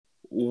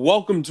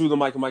Welcome to the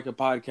Micah Micah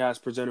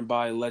podcast presented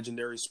by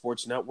Legendary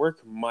Sports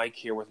Network. Mike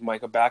here with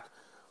Micah back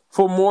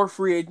for more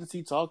free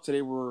agency talk.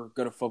 Today we're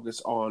going to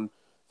focus on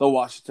the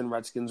Washington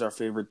Redskins, our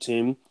favorite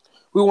team.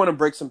 We want to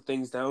break some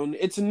things down.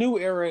 It's a new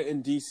era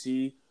in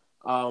DC.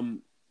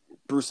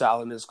 Bruce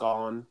Allen is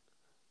gone.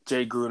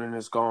 Jay Gruden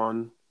is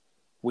gone.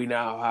 We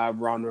now have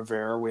Ron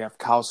Rivera. We have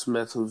Kyle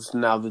Smith, who's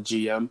now the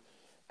GM.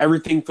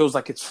 Everything feels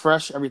like it's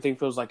fresh. Everything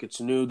feels like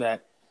it's new,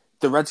 that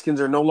the Redskins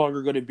are no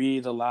longer going to be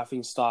the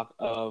laughingstock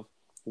of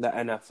the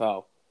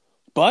NFL.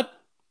 But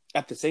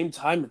at the same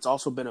time, it's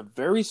also been a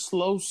very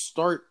slow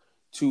start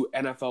to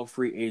NFL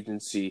free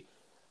agency.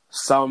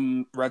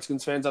 Some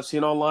Redskins fans I've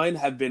seen online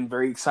have been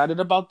very excited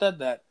about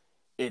that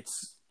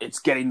it's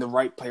getting the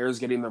right players,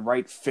 getting the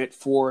right fit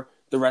for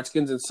the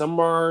Redskins, and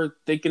some are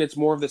thinking it's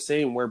more of the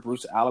same, where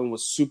Bruce Allen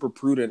was super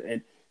prudent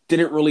and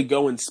didn't really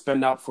go and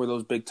spend out for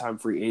those big-time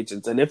free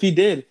agents. And if he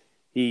did,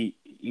 he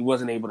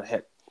wasn't able to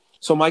hit.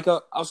 So,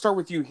 Micah, I'll start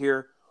with you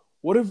here.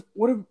 What have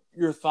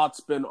your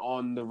thoughts been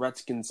on the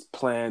Redskins'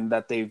 plan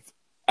that they've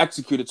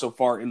executed so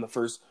far in the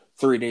first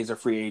 3 days of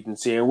free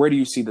agency, and where do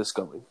you see this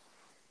going?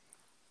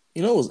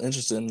 You know what's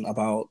interesting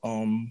about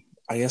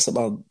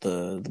about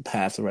the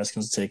path the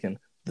Redskins have taken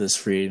this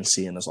free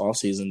agency and this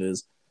offseason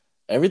is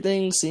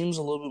everything seems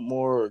a little bit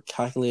more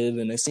calculated,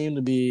 and they seem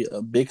to be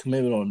a big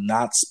commitment on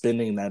not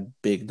spending that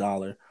big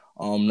dollar.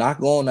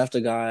 Not going after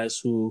guys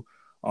who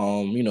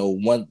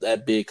want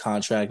that big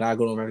contract, not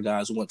going over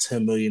guys who want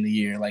 $10 million a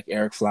year, like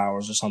Eric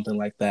Flowers or something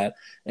like that,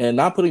 and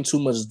not putting too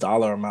much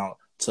dollar amount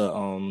to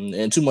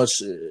and too much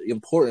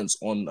importance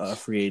on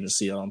free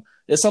agency.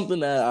 It's something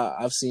that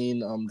I've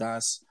seen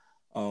guys,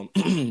 Ron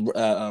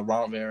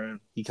Rivera,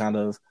 he kind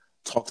of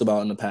talked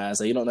about in the past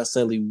that you don't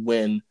necessarily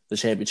win the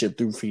championship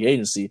through free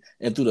agency,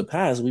 and through the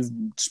past we've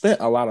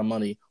spent a lot of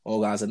money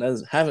on guys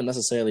that haven't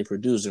necessarily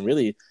produced, and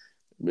really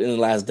in the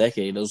last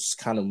decade, those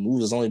kind of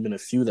moves, there's only been a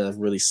few that have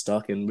really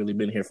stuck and really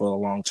been here for a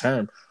long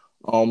term.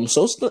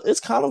 So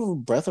it's kind of a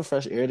breath of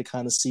fresh air to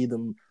kind of see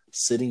them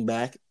sitting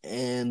back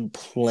and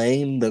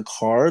playing the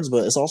cards,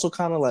 but it's also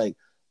kind of like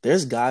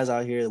there's guys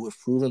out here with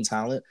proven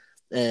talent,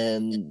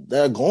 and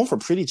they're going for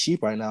pretty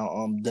cheap right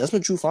now.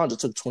 Desmond Trufant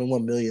just took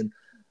 $21 million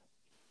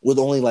with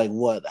only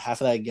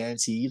half of that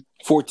guaranteed.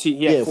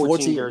 14, yeah,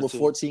 14 guaranteed. With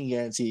 14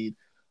 guaranteed.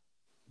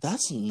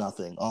 That's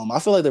nothing. I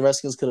feel like the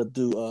Redskins could have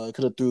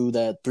threw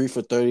that 3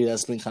 for 30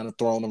 that's been kind of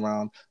thrown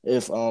around.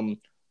 If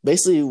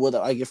basically what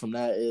I get from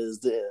that is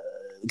the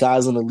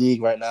guys in the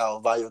league right now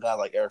value a guy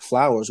like Eric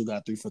Flowers, who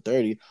got 3 for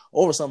 30,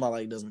 over somebody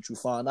like Desmond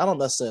Trufant. I don't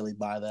necessarily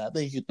buy that. I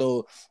think you could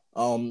throw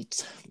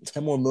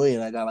 $10 more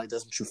million at a guy like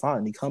Desmond Trufant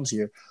and he comes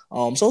here.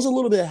 So it's a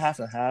little bit half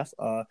and half.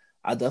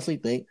 I definitely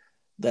think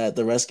that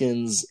the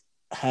Redskins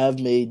have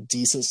made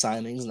decent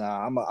signings.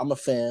 Now I'm a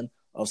fan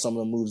of some of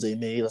the moves they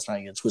made. Let's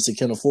not get twisted.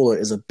 Kendall Fuller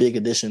is a big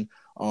addition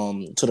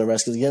to the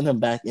Redskins. Getting him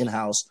back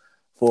in-house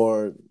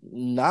for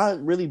not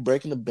really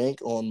breaking the bank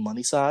on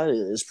money side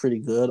is pretty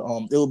good.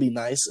 It would be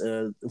nice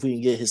if we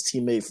can get his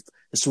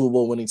Super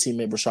Bowl winning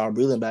teammate Bashaud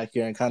Breeland back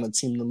here and kind of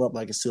team them up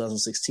like it's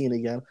 2016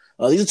 again.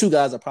 These are two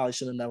guys that probably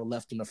should have never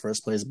left in the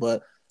first place,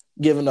 but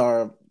given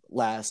our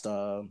last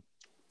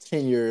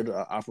tenured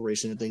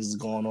operation and things is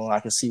going on, I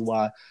can see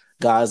why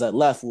guys that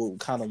left will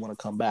kind of want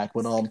to come back.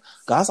 But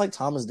guys like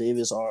Thomas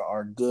Davis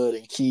are good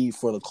and key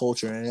for the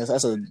culture, and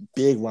that's a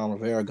big Ron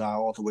Rivera guy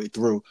all the way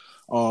through.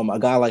 A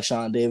guy like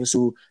Sean Davis,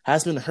 who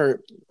has been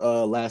hurt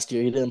last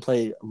year. He didn't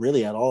play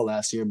really at all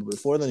last year, but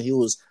before then he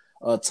was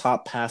a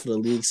top half of the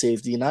league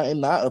safety, not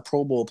a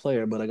Pro Bowl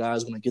player, but a guy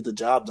who's going to get the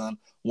job done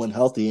when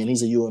healthy, and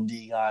he's a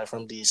UMD guy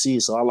from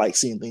DC, so I like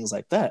seeing things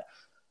like that.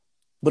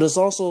 But it's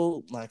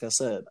also, like I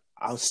said,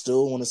 I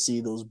still want to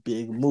see those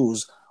big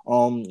moves.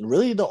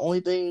 Really, the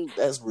only thing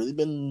that's really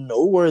been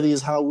noteworthy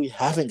is how we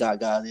haven't got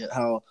guys yet.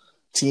 How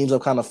teams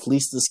have kind of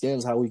fleeced the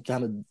Skins. How we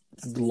kind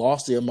of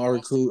lost the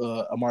Amari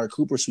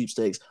Cooper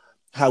sweepstakes.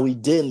 How we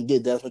didn't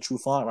get Desmond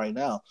Trufant right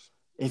now.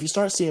 If you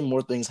start seeing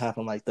more things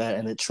happen like that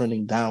and it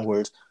trending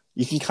downwards,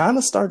 you can kind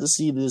of start to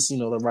see this,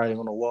 the writing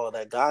on the wall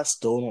that guys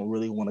still don't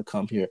really want to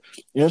come here.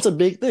 It's a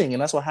big thing,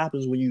 and that's what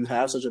happens when you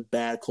have such a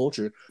bad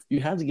culture. You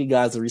have to get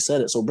guys to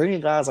reset it. So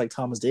bringing guys like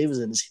Thomas Davis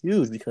in is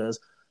huge because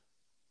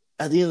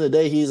at the end of the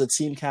day, he's a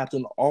team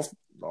captain off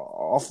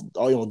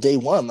day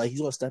one. Like, he's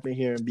going to step in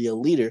here and be a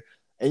leader.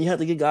 And you have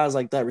to get guys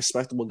like that,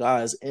 respectable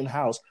guys,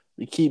 in-house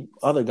to keep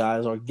other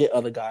guys or get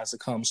other guys to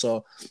come.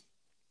 So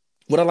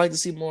would I like to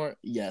see more?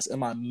 Yes.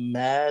 Am I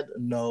mad?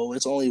 No.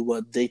 It's only,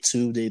 day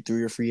 2, day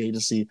 3 of free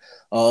agency.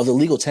 The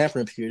legal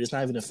tampering period. It's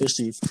not even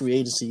officially free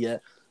agency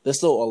yet. There's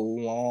still a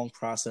long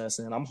process,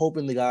 and I'm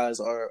hoping the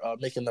guys are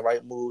making the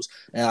right moves.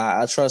 And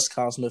I trust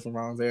Kyle Smith and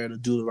Ron Rivera to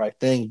do the right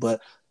thing,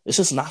 but it's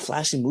just not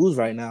flashy moves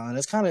right now, and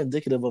it's kind of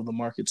indicative of the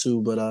market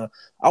too. But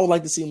I would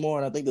like to see more,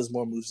 and I think there's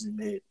more moves to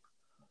be made.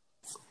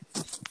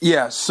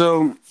 Yeah,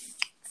 so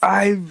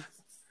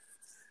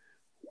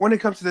when it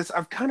comes to this,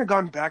 I've kind of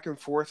gone back and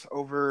forth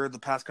over the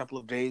past couple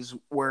of days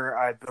where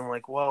I've been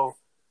like, well,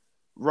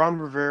 Ron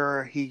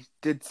Rivera, he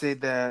did say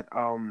that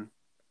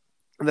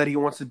that he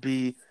wants to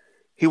be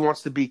he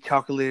wants to be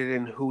calculated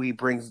in who he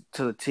brings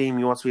to the team.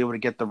 He wants to be able to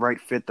get the right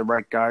fit, the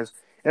right guys,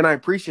 and I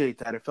appreciate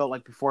that. It felt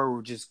like before we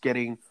were just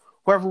getting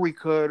whoever we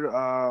could.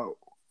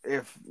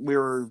 If we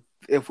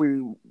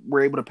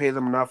were able to pay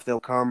them enough, they'll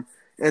come,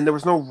 and there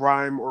was no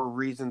rhyme or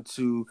reason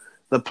to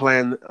the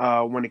plan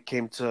when it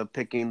came to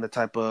picking the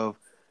type of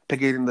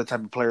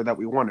player that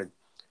we wanted.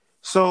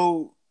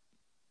 So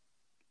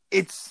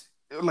it's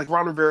like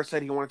Ron Rivera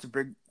said, he wanted to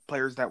bring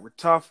players that were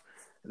tough,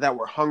 that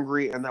were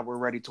hungry, and that were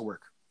ready to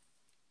work.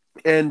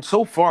 And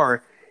so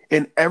far,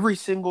 in every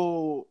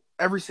single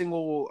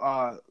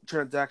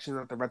transaction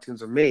that the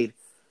Redskins have made,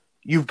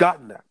 you've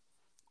gotten that.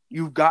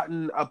 You've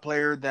gotten a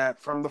player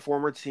that from the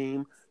former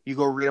team, you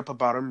go read up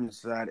about him,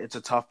 is that it's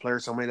a tough player,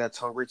 somebody that's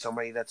hungry,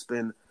 somebody that's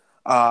been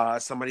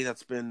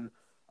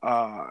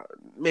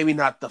maybe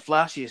not the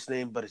flashiest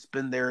name, but it's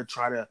been there,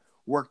 try to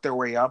work their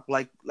way up.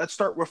 Like, let's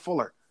start with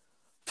Fuller.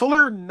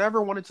 Fuller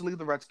never wanted to leave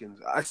the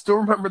Redskins. I still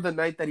remember the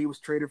night that he was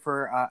traded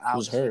for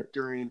Alex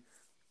during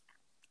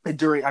I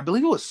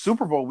believe it was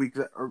Super Bowl week,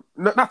 or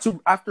not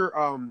Super, after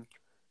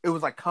it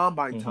was like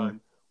combine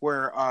time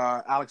where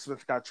Alex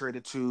Smith got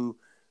traded to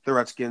the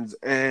Redskins,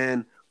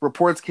 and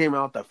reports came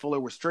out that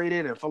Fuller was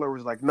traded, and Fuller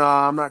was like,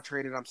 "Nah, I'm not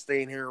traded. I'm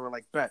staying here." And we're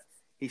like, "Bet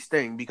he's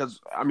staying," because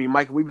I mean,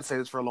 Mike, we've been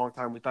saying this for a long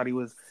time. We thought he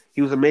was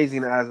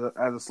amazing as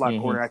a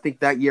slot corner. I think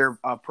that year,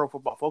 Pro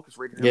Football Focus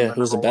rated him. Yeah, he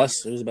was the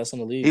best. He was the best in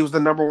the league. He was the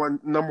number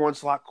one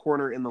slot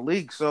corner in the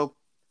league. So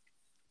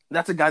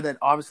that's a guy that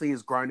obviously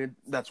has grinded,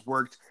 that's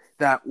worked,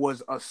 that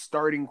was a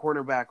starting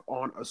cornerback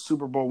on a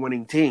Super Bowl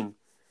winning team,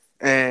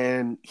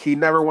 and he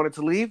never wanted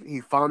to leave.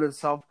 He found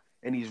himself,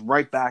 and he's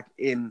right back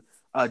in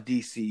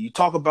DC. You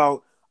talk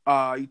about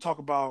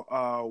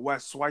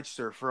Wes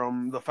Schweitzer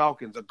from the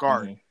Falcons, a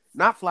guard,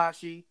 not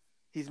flashy.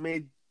 He's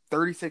made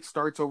 36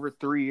 starts over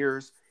 3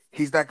 years.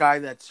 He's that guy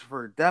that's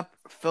for depth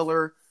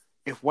filler.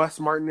 If Wes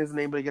Martin isn't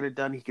able to get it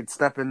done, he can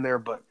step in there.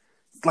 But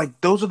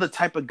like, those are the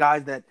type of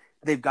guys that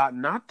they've got.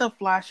 Not the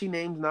flashy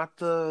names, not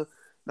the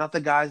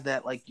guys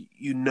that like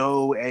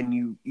and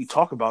you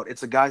talk about.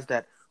 It's the guys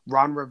that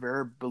Ron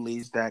Rivera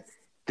believes that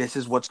this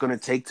is what's going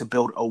to take to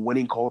build a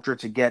winning culture,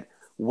 to get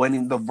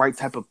winning the right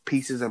type of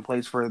pieces in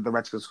place for the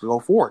Redskins to go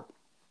forward.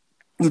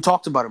 You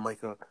talked about it,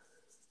 Micah.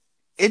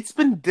 It's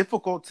been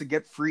difficult to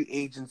get free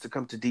agents to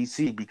come to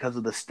DC because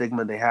of the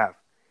stigma they have.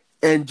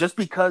 And just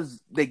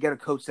because they get a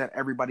coach that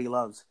everybody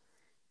loves,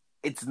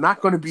 it's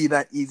not going to be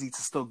that easy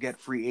to still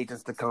get free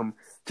agents to come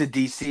to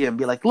DC and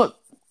be like, look,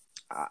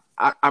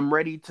 I'm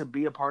ready to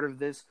be a part of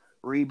this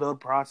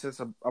rebuild process,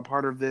 a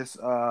part of this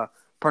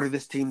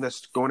team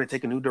that's going to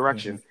take a new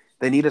direction.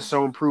 They need to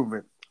show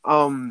improvement.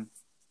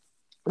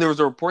 There was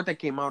a report that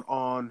came out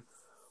on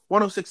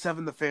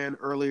 106.7 The Fan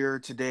earlier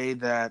today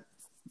that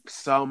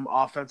some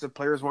offensive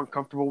players weren't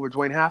comfortable with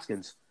Dwayne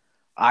Haskins.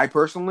 I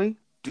personally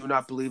do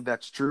not believe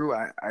that's true.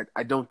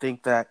 I don't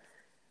think that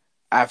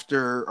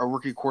after a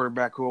rookie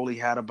quarterback who only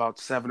had about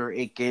 7 or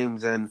 8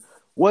 games and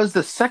was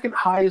the second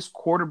highest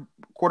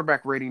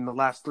quarterback rating the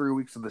last 3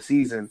 weeks of the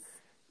season,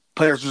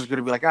 players are just going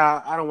to be like,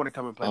 I don't want to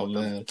come and play with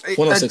them.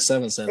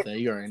 106.7 said that.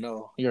 You already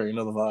know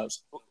the vibes.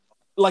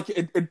 Like,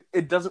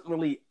 it doesn't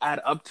really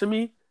add up to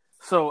me,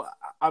 so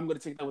I'm going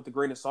to take that with a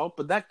grain of salt.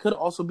 But that could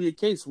also be a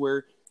case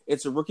where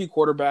it's a rookie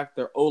quarterback,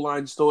 their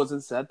O-line still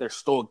isn't set, there's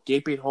still a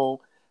gaping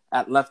hole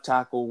at left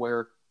tackle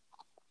where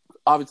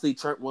obviously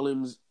Trent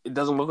Williams, it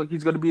doesn't look like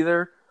he's going to be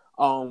there,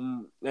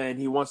 and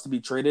he wants to be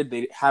traded.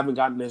 They haven't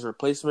gotten his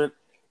replacement.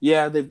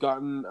 Yeah,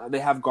 they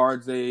have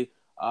guards. They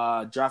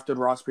drafted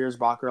Ross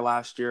Pierce-Bacher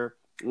last year.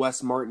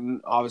 Wes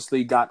Martin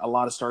obviously got a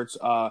lot of starts.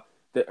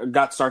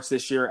 Got starts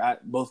this year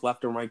at both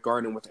left and right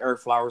guard, and with Ereck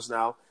Flowers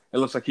now, it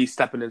looks like he's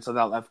stepping into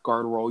that left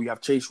guard role. You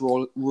have Chase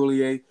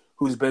Roulier,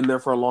 who's been there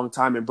for a long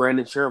time, and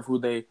Brandon Sheriff, who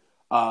they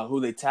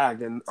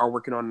tagged and are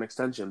working on an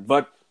extension.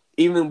 But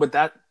even with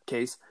that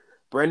case,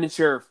 Brandon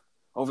Sheriff,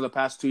 over the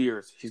past 2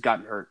 years, he's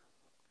gotten hurt.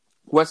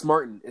 Wes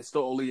Martin is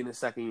still only in his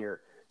second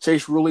year.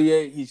 Chase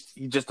Roulier, he's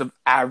just an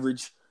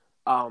average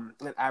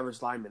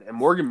lineman. And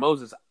Morgan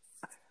Moses,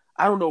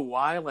 I don't know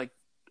why. Like,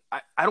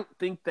 I don't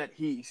think that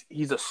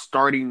he's a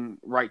starting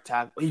right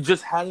tackle. He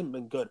just hasn't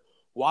been good.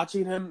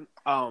 Watching him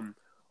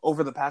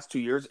over the past 2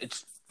 years,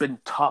 it's been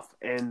tough.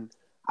 And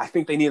I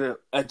think they need to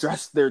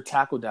address their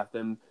tackle depth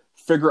and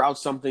figure out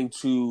something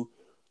to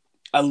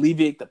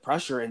alleviate the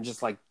pressure and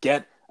just like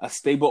get a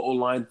stable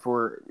O-line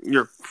for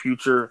your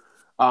future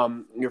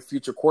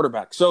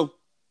quarterback. So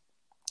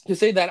to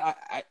say that,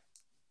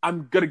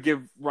 I'm going to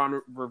give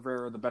Ron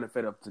Rivera the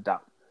benefit of the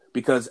doubt,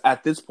 because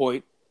at this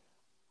point,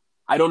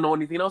 I don't know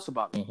anything else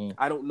about him.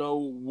 I don't know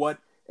what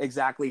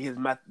exactly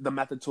the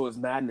method to his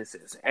madness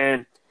is.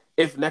 And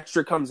if next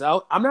year comes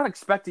out, I'm not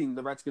expecting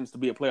the Redskins to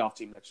be a playoff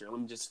team next year.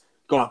 Let me just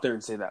go out there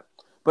and say that.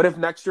 But if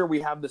next year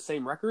we have the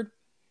same record,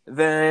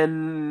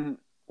 then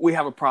we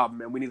have a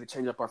problem and we need to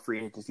change up our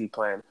free agency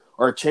plan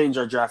or change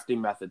our drafting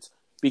methods,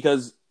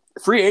 because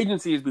free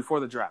agency is before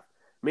the draft.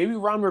 Maybe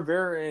Ron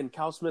Rivera and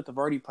Cal Smith have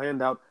already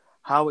planned out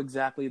how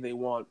exactly they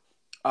want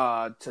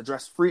to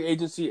address free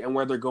agency and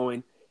where they're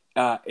going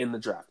in the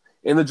draft.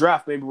 In the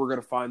draft, maybe we're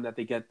going to find that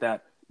they get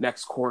that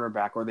next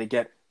cornerback, or they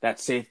get that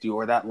safety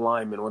or that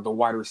lineman or the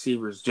wide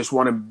receivers, just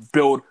want to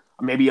build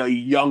maybe a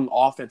young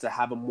offense to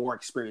have a more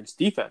experienced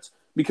defense,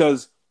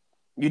 because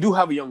you do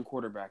have a young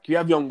quarterback. You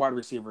have young wide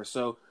receivers.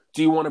 So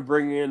do you want to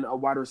bring in a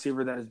wide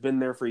receiver that has been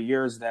there for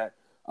years that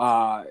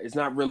is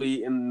not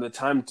really in the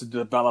time to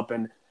develop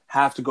and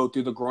have to go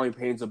through the growing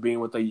pains of being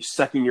with a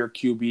second-year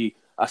QB,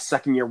 a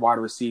second-year wide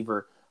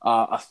receiver,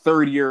 a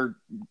third-year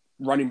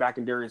running back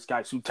in Darius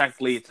Guice, who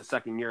technically it's a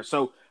second year.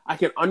 So I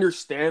can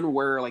understand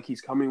where like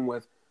he's coming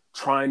with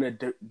trying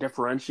to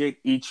differentiate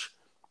each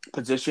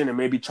position and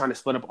maybe trying to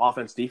split up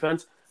offense,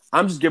 defense.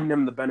 I'm just giving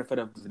him the benefit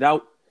of the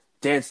doubt.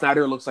 Dan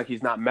Snyder looks like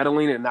he's not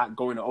meddling and not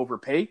going to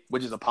overpay,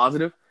 which is a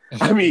positive.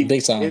 I mean,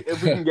 big time.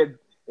 if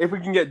we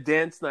can get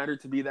Dan Snyder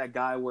to be that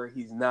guy where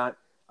he's not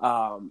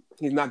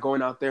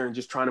going out there and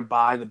just trying to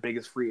buy the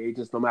biggest free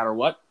agents no matter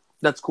what,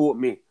 that's cool with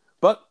me.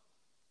 But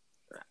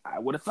I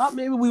would have thought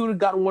maybe we would have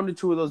gotten 1 to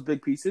 2 of those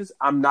big pieces.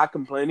 I'm not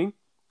complaining.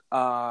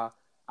 Like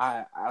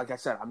I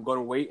said, I'm going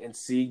to wait and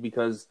see,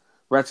 because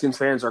Redskins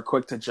fans are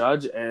quick to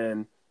judge,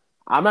 and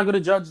I'm not going to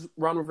judge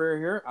Ron Rivera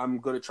here. I'm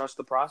going to trust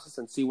the process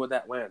and see where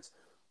that lands.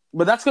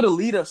 But that's going to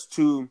lead us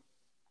to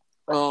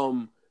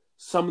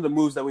some of the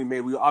moves that we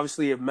made. We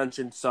obviously have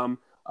mentioned some.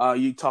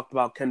 You talked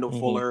about Kendall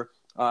Fuller,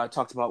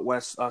 talked about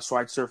Wes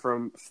Schweitzer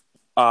from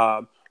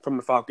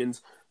the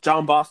Falcons.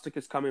 John Bostic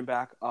is coming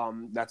back.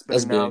 That's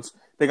been announced.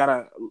 Big. They got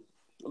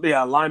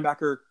a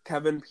linebacker,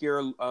 Kevin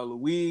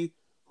Pierre-Louis,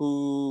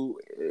 who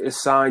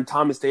is signed.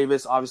 Thomas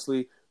Davis,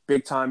 obviously,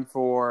 big time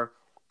for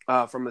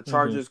from the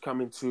Chargers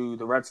coming to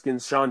the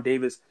Redskins. Sean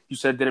Davis, you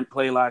said didn't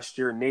play last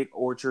year. Nate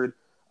Orchard,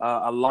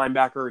 a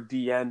linebacker,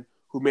 DN,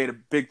 who made a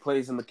big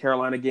plays in the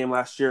Carolina game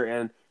last year.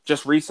 And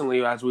just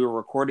recently, as we were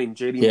recording,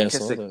 J.D.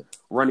 McKissick,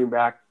 running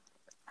back,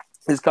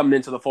 is coming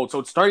into the fold. So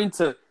it's starting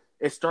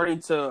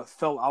to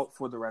fill out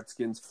for the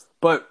Redskins.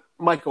 But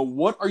Michael,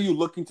 what are you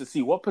looking to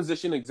see? What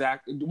position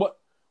exactly?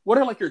 What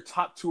are like your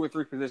top 2 or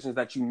 3 positions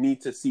that you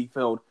need to see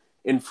filled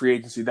in free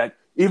agency? That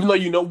even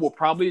though we'll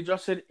probably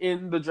adjust it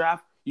in the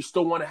draft, you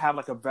still want to have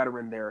like a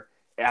veteran there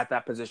at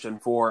that position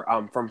for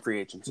from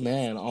free agency.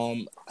 Man,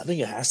 I think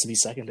it has to be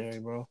secondary,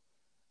 bro.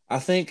 I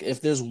think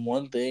if there's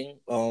one thing,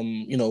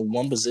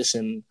 one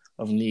position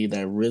of need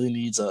that really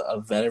needs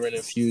a veteran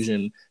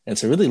infusion and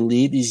to really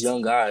lead these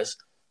young guys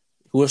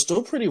who are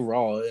still pretty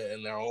raw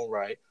in their own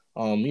right,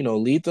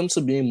 lead them to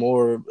being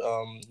more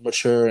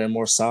mature and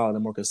more solid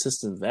and more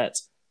consistent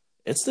vets.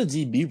 It's the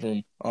DB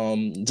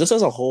room. Just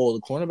as a whole,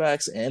 the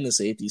cornerbacks and the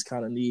safeties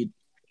kind of need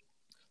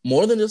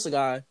more than just a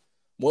guy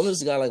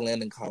like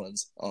Landon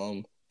Collins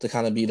to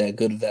kind of be that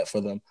good vet for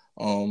them.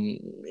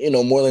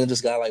 More than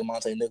just a guy like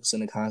Monte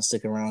Nicholson to kind of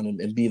stick around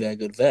and be that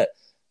good vet.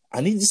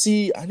 I need to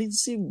see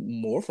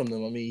more from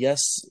them. I mean,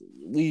 yes,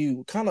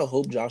 we kind of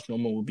hoped Josh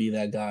Norman would be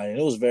that guy, and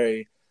it was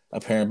very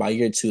apparent by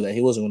year 2 that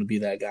he wasn't going to be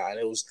that guy.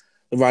 And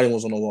the writing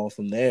was on the wall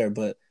from there.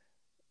 But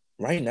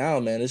right now,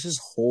 man, it's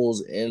just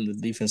holes in the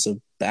defensive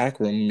back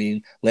room. I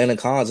mean, Landon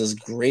Collins, as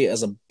great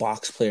as a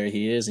box player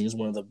he is, and he's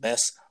one of the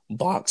best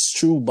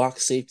true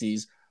box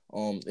safeties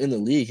in the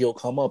league. He'll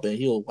come up and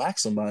he'll whack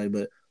somebody,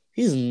 but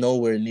he's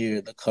nowhere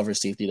near the cover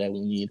safety that we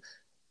need.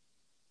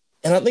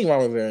 And I think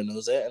Ron Rivera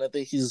knows that, and I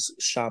think he's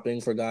shopping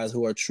for guys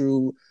who are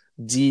true,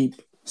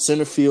 deep,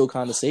 center field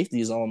kind of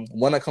safeties.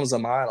 One that comes to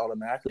mind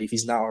automatically, if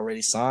he's not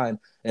already signed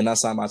and not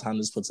signed by the time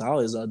this puts out,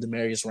 is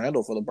Demarius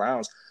Randall for the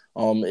Browns.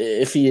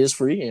 If he is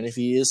free and if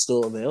he is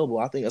still available,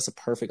 I think that's a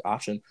perfect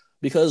option,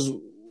 because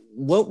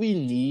what we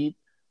need,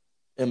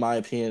 in my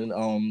opinion,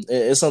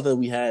 it's something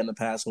we had in the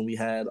past when we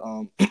had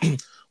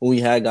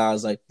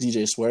guys like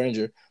DJ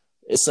Swearinger.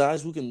 It's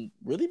guys who can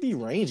really be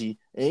rangy.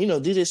 And,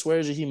 DJ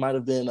Swearinger, he might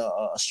have been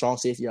a strong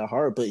safety at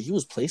heart, but he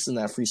was placed in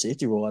that free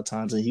safety role at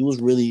times, and he was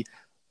really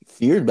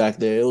feared back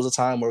there. It was a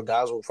time where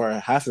guys were, for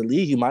half the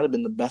league, he might have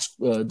been the best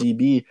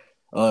DB,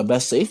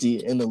 best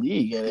safety in the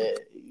league. And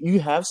you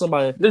have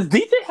somebody. Does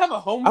DJ have a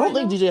home? I don't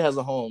think DJ has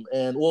a home.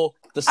 And,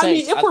 the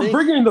Saints. I mean, if we're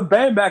bringing the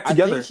band back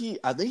together.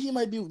 I think he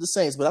might be with the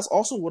Saints, but that's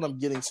also what I'm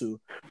getting to.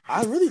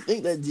 I really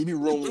think that DB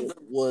room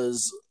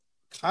was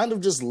kind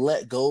of just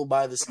let go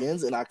by the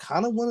Skins, and I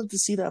kind of wanted to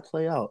see that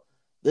play out.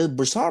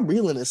 Bashaud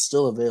Breeland is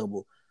still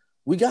available.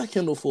 We got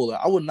Kendall Fuller.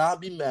 I would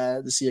not be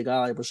mad to see a guy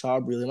like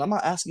Bashaud Breeland. I'm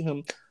not asking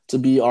him to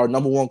be our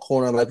number 1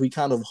 corner like we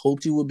kind of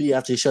hoped he would be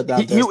after he shut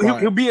down.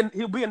 He'll be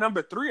a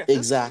number 3.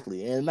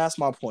 Exactly, and that's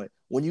my point.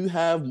 When you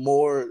have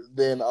more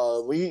than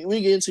when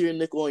you get into your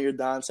nickel and your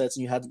dime sets,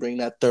 and you have to bring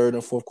that 3rd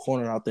and 4th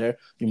corner out there,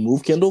 you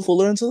move Kendall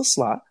Fuller into the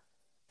slot,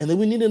 and then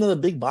we need another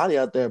big body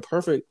out there.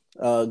 Perfect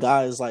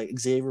guys like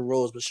Xavier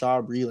Rhodes,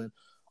 Bashaud Breeland.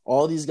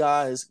 All these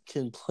guys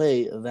can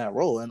play that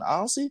role, and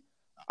honestly,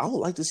 I would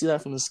like to see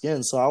that from the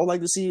Skins. So I would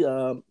like to see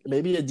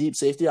maybe a deep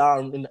safety. I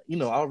would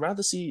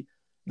rather see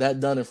that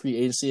done in free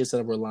agency instead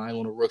of relying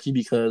on a rookie,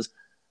 because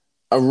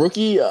a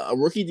rookie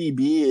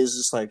DB is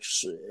just like,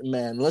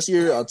 man, unless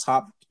you're a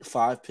top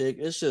 5 pick,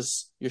 it's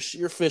just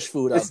you're fish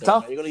food out there.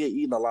 Man. You're gonna get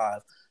eaten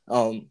alive.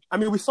 I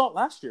mean, we saw it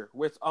last year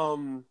with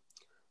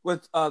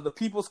the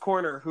People's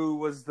Corner, who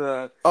was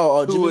the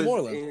Jimmy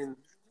Moreland.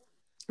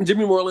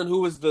 Jimmy Moreland,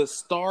 who was the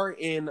star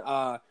in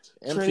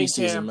In training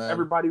preseason, camp. man.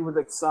 Everybody was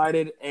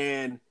excited,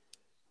 and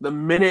the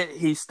minute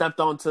he stepped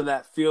onto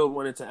that field,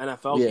 went into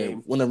NFL Yeah,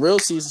 game, when the real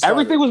season started,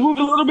 everything was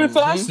moving a little bit Mm-hmm.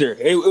 faster.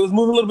 It was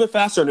moving a little bit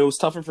faster, and it was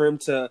tougher for him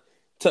to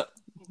yeah,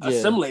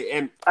 assimilate.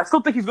 And I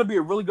still think he's going to be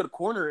a really good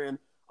corner. And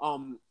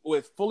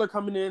with Fuller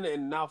coming in,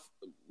 and now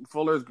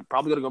Fuller's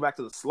probably going to go back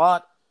to the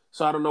slot.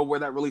 So I don't know where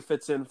that really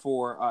fits in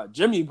for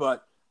Jimmy,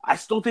 but I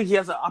still think he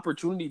has an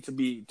opportunity to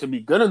be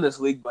good in this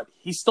league. But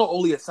he's still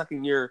only a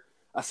second year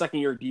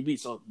DB,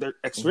 so their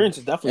experience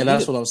is definitely and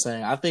that's needed. what I'm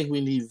saying. I think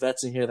we need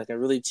vets in here that can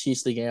really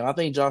teach the game. I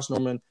think Josh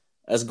Norman,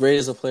 as great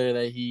as a player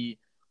that he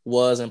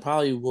was and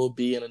probably will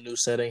be in a new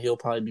setting, he'll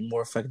probably be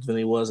more effective than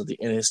he was at the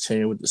end of his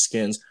tenure with the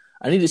Skins.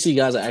 I need to see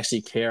guys that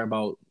actually care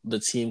about the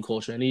team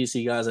culture. I need to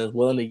see guys that are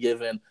willing to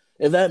give in.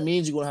 If that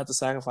means you're going to have to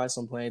sacrifice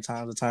some playing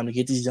time to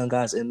get these young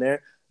guys in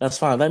there, that's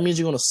fine. If that means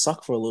you're going to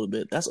suck for a little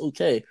bit, that's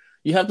okay.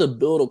 You have to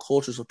build a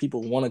culture so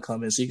people want to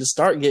come in. So you can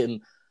start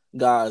getting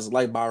guys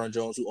like Byron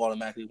Jones who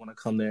automatically want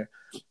to come there.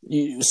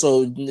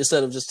 So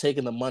instead of just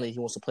taking the money, he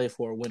wants to play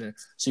for a winner.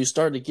 So you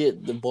start to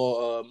get the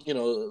ball,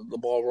 the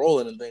ball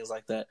rolling and things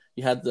like that.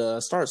 You had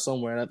to start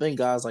somewhere, and I think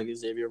guys like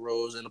Xavier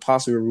Rhodes and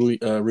possibly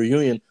a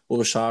reunion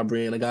with Rashad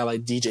Bree and a guy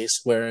like DJ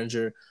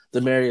Swearinger,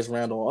 Demarius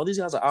Randall, all these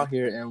guys are out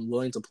here and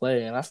willing to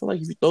play. And I feel like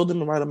if you throw them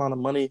the right amount of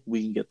money,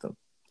 we can get them.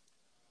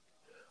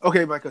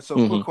 Okay, Micah.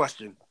 So, quick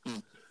question.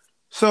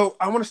 So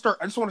I want to start.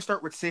 I just want to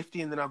start with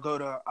safety, and then I'll go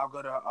to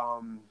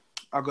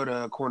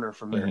corner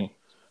from there. Mm-hmm.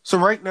 So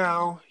right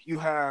now you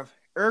have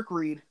Eric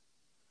Reed,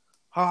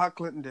 HaHa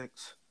Clinton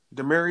Dix,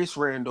 Demarius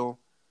Randall,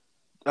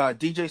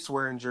 DJ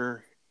Swearinger,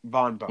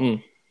 Von Bell.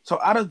 So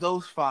out of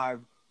those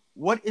five,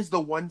 what is the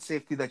one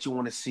safety that you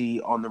want to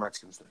see on the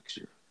Redskins next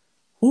year?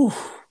 Ooh,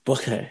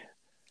 okay.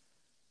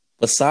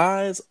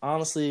 Besides,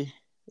 honestly,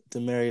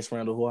 Demarius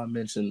Randall, who I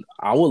mentioned,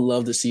 I would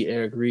love to see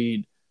Eric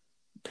Reed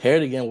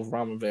paired again with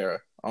Ron Rivera.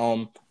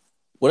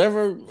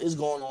 Whatever is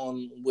going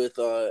on with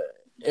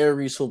Eric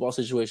Reed's football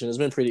situation has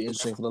been pretty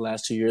interesting for the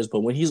last 2 years,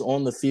 but when he's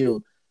on the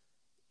field,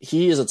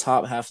 he is a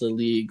top half of the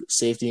league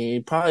safety, and he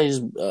probably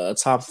is a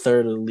top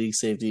third of the league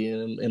safety,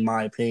 in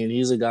my opinion.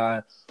 He's a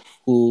guy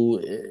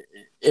who,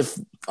 if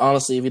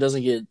he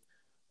doesn't get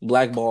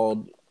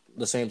blackballed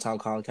the same time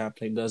Colin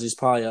Kaepernick does, he's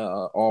probably a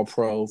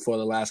all-pro for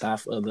the last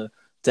half of the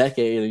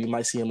decade, and you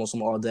might see him on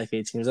some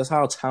all-decade teams. That's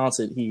how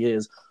talented he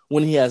is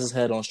when he has his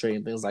head on straight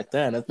and things like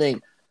that. And I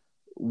think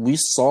we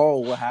saw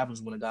what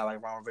happens when a guy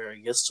like Ron Rivera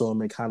gets to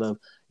him and kind of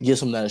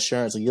gives him that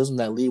assurance and gives him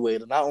that leeway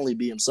to not only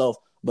be himself,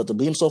 but to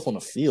be himself on the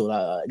field.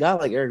 A guy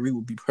like Eric Reed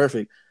would be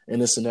perfect in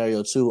this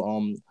scenario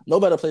too. No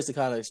better place to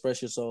kind of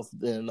express yourself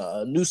than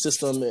a new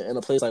system in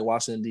a place like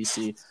Washington,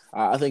 D.C.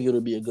 I think it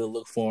would be a good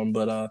look for him.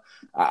 But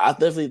I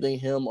definitely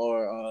think him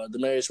or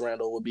Demarius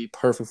Randall would be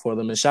perfect for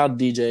them. And shout out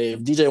to DJ.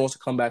 If DJ wants to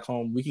come back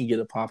home, we can get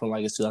it popping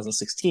like it's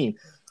 2016.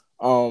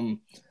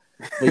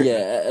 But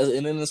yeah,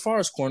 and then as far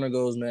as corner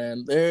goes,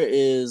 man,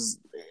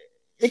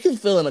 it can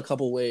fill in a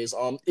couple ways.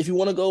 If you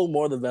want to go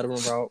more the veteran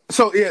route.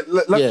 So yeah,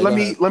 let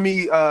me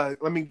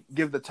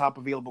give the top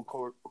available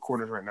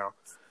corners right now.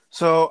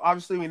 So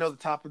obviously we know the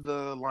top of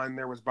the line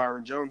there was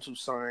Byron Jones, who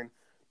signed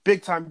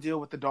big time deal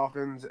with the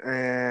Dolphins,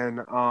 and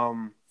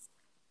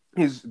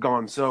he's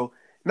gone. So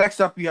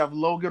next up you have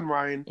Logan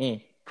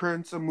Ryan,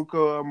 Prince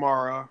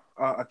Amukamara,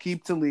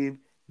 Aqib Talib,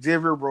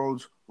 Xavier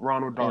Rhodes,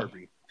 Ronald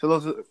Darby. So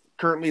those are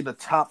currently the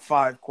top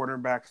five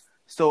cornerbacks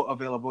still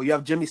available. You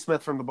have Jimmy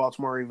Smith from the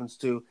Baltimore Ravens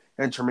too,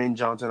 and Tremaine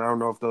Johnson. I don't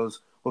know if those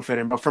will fit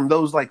in, but from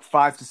those like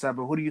 5 to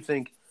 7, who do you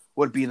think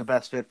would be the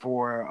best fit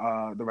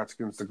for the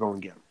Redskins to go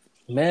and get?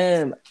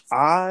 Man,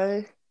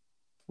 I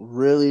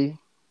really,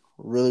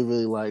 really,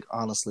 really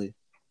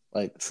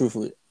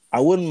truthfully, I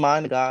wouldn't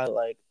mind a guy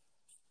like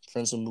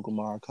Prince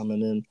Amukamara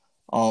coming in.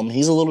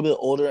 He's a little bit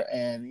older,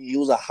 and he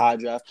was a high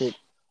draft pick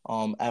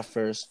at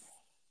first.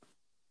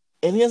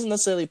 And he hasn't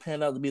necessarily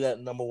panned out to be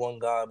that number one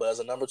guy, but as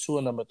a number 2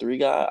 and number 3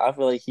 guy, I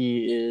feel like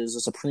he is a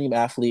supreme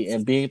athlete.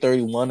 And being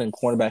 31 and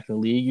cornerback in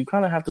the league, you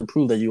kind of have to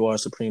prove that you are a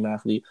supreme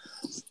athlete.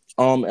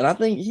 And I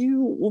think he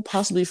will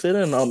possibly fit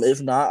in.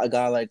 If not, a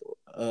guy like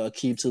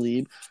Aqib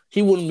Talib,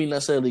 he wouldn't be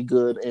necessarily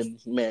good in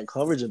man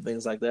coverage and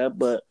things like that.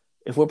 But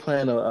if we're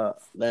playing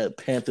that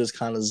Panthers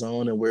kind of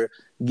zone and we're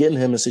getting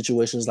him in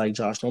situations like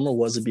Josh Norman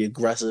was to be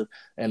aggressive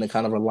and to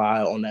kind of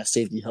rely on that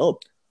safety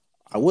help,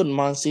 I wouldn't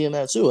mind seeing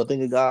that too. I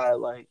think a guy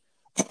like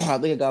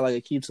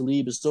Aqib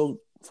Talib is still,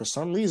 for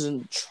some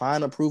reason,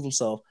 trying to prove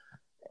himself.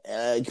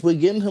 But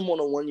getting him on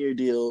a 1-year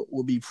deal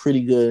will be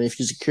pretty good. And if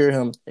you secure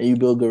him and you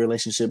build good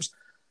relationships,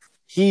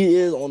 he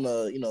is on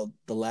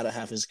the latter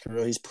half of his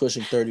career. He's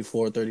pushing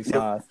 34, 35.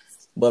 Yep.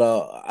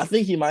 But I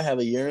think he might have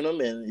a year in him.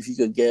 And if you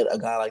could get a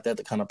guy like that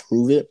to kind of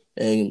prove it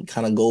and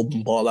kind of go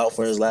ball out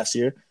for his last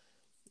year,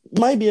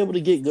 you might be able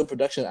to get good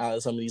production out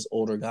of some of these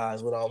older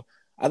guys. But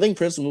I think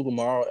Prince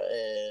Amukamara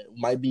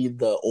might be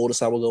the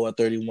oldest I will go at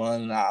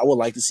 31. And I would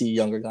like to see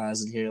younger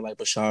guys in here like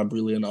Bashar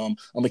Breeland and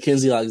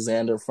Mackenzie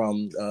Alexander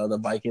from the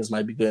Vikings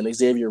might be good. And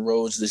Xavier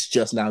Rhodes is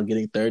just now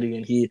getting 30,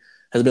 and he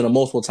has been a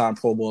multiple-time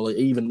Pro Bowler,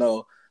 even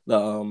though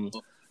the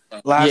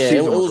Last Yeah, it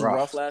season was was rough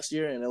rough. last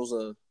year, and it was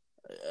a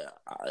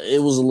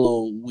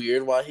little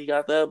weird why he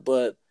got that,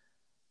 but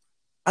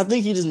I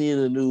think he just needed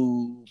a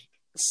new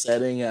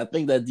setting. I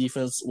think that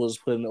defense was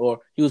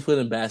he was put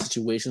in bad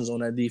situations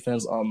on that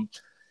defense.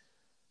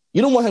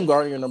 You don't want him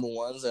guarding your number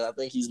ones, and I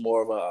think he's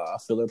more of a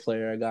filler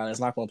player, a guy that's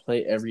not going to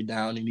play every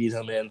down. You need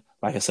him in,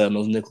 like I said, in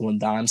those nickel and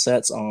dime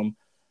sets.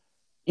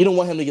 You don't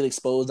want him to get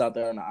exposed out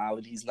there on the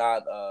island. He's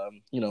not,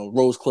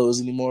 rose clothes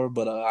anymore,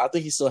 but I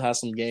think he still has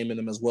some game in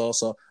him as well.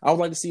 So I would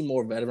like to see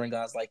more veteran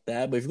guys like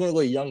that. But if you're going to go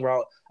a young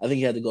route, I think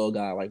you had to go a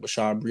guy like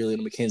Bashard Breeland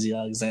and Mackenzie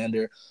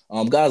Alexander,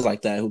 guys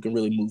like that who can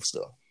really move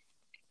still.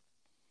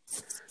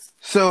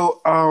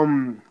 So,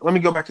 let me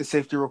go back to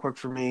safety real quick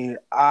for me.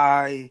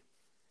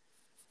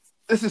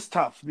 This is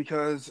tough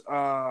because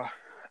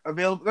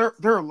available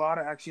there are a lot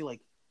of actually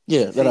like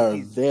that are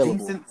safeties, available.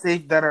 decent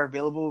safe that are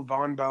available.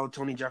 Von Bell,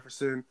 Tony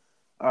Jefferson,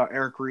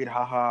 Eric Reed,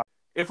 haha.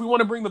 If we want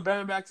to bring the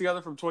band back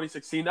together from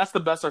 2016, that's the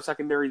best our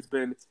secondary's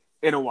been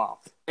in a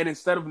while. And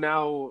instead of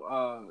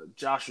now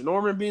Josh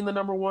Norman being the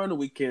number one,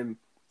 we can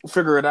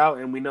figure it out.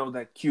 And we know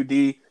that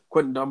QD,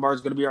 Quentin Dunbar,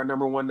 is going to be our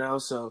number one now.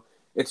 So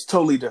it's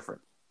totally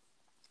different.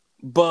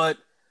 But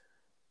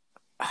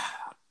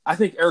I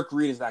think Eric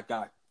Reed is that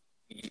guy.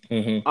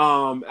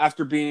 Mm-hmm.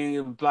 After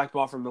being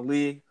blackballed from the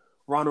league,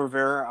 Ron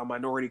Rivera, a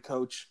minority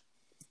coach,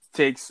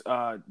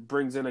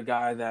 brings in a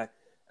guy that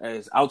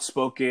is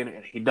outspoken,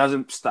 and he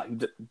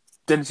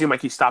didn't seem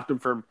like he stopped him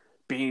from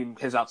being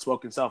his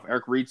outspoken self.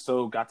 Eric Reed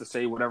still got to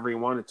say whatever he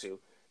wanted to,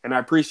 and I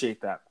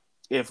appreciate that.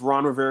 If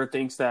Ron Rivera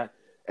thinks that,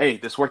 hey,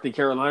 this worked in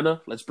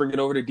Carolina, let's bring it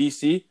over to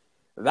DC,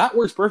 that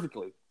works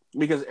perfectly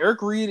because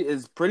Eric Reed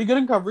is pretty good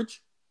in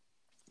coverage,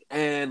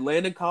 and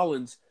Landon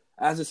Collins,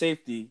 as a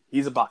safety,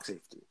 he's a box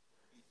safety.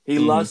 He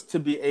loves to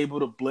be able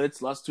to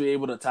blitz, loves to be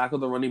able to tackle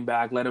the running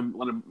back, let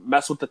him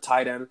mess with the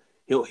tight end.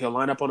 He'll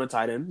line up on the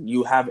tight end.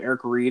 You have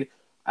Eric Reed,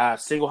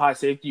 single high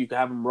safety. You can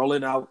have him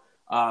rolling out,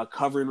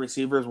 covering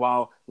receivers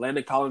while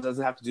Landon Collins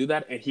doesn't have to do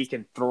that, and he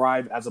can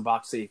thrive as a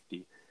box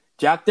safety.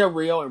 Jack Del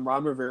Rio and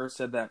Ron Rivera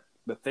said that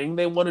the thing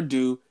they want to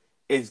do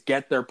is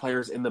get their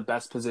players in the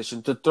best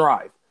position to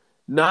thrive,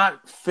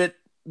 not fit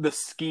the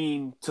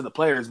scheme to the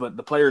players, but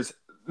the players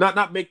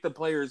not make the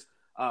players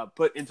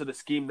put into the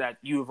scheme that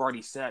you have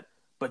already set.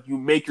 But you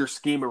make your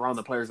scheme around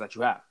the players that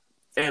you have.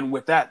 And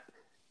with that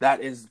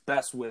is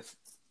best with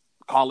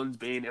Collins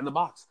being in the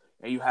box.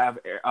 And you have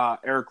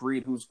Eric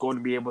Reed, who's going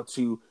to be able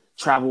to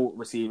travel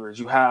receivers.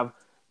 You have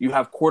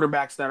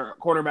quarterbacks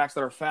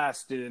that are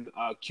fast in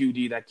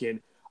QD that can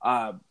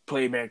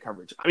play man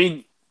coverage. I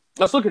mean,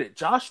 let's look at it.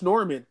 Josh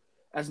Norman,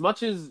 as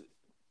much as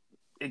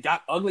it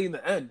got ugly in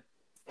the end,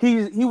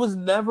 he was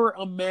never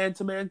a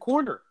man-to-man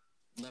corner.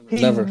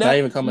 Never. Not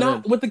even coming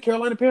in. With the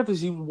Carolina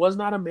Panthers, he was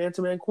not a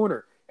man-to-man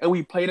corner. And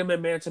we played him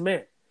at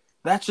man-to-man.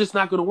 That's just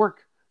not going to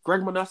work.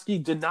 Greg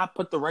Manusky did not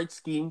put the right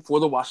scheme for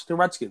the Washington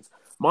Redskins.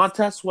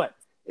 Montez Sweat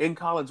in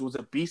college was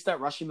a beast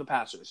at rushing the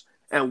passers.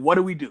 And what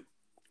do?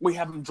 We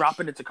have him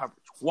dropping into coverage.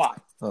 Why?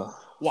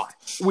 Why?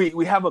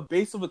 We have a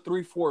base of a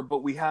 3-4,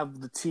 but we have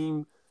the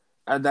team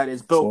that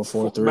is built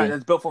 4-4-3.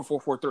 That's built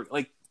for 4-4-3.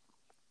 Like,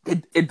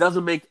 it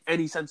doesn't make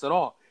any sense at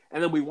all.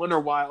 And then we wonder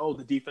why,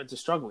 the defense is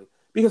struggling.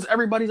 Because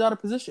everybody's out of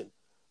position.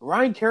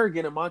 Ryan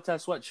Kerrigan and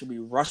Montez Sweat should be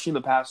rushing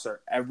the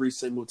passer every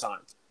single time.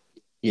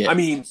 Yeah, I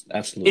mean,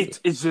 absolutely.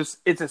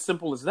 It's as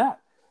simple as that.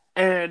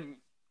 And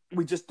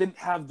we just didn't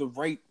have the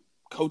right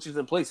coaches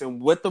in place.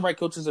 And with the right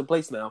coaches in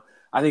place now,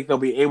 I think they'll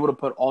be able to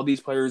put all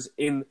these players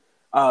in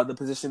the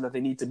position that they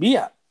need to be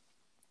at.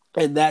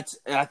 And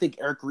I think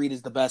Eric Reed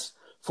is the best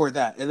for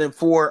that. And then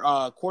for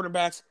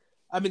quarterbacks,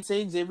 I've been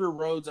saying Xavier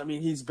Rhodes. I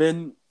mean, he's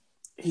been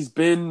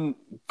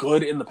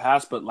good in the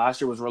past, but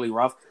last year was really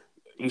rough.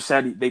 You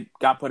said they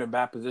got put in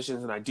bad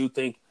positions, and I do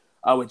think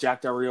with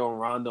Jack Del Rio and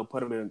Ron, they'll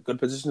put him in good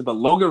positions. But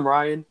Logan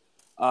Ryan,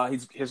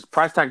 his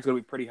price tag is going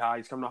to be pretty high.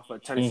 He's coming off a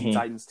Tennessee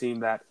Titans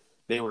team that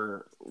they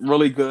were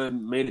really good,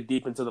 made it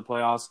deep into the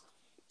playoffs.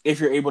 If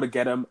you're able to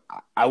get him,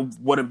 I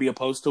wouldn't be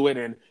opposed to it.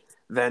 And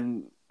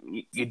then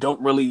you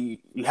haven't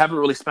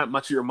really spent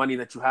much of your money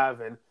that you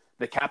have, and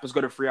the cap is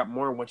going to free up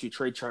more once you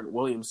trade Trent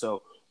Williams.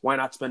 So why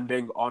not spend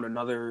big on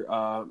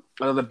another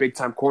big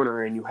time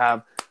corner? And you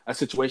have a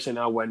situation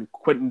now when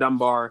Quentin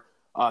Dunbar,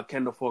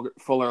 Kendall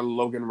Fuller,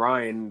 Logan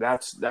Ryan,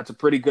 that's a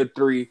pretty good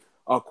three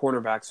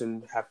cornerbacks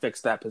and have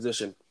fixed that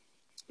position.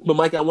 But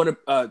Mike, I want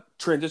to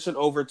transition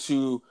over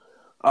to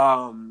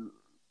a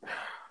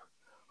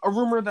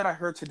rumor that I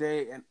heard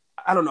today, and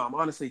I don't know, I'm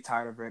honestly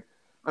tired of it.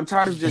 I'm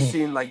tired of just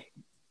seeing like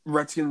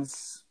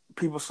Redskins,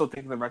 people still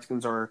think the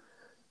Redskins are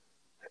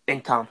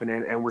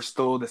incompetent and we're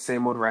still the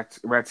same old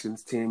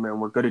Redskins team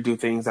and we're going to do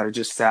things that are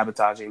just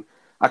sabotaging.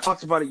 I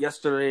talked about it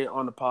yesterday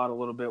on the pod a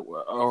little bit,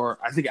 or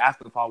I think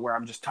after the pod, where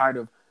I'm just tired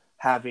of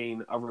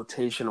having a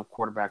rotation of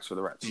quarterbacks for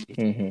the Reds.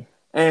 Mm-hmm.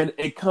 And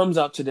it comes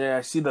out today.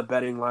 I see the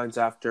betting lines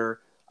after.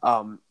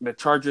 The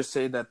Chargers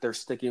say that they're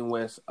sticking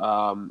with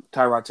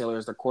Tyrod Taylor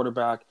as their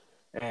quarterback,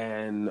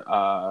 and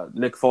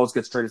Nick Foles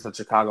gets traded to the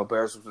Chicago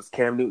Bears, which was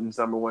Cam Newton's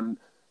number one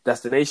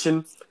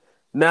destination.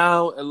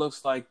 Now it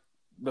looks like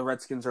the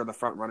Redskins are the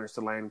front runners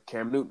to land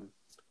Cam Newton.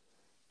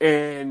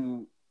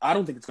 And I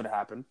don't think it's going to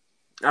happen.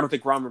 I don't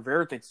think Ron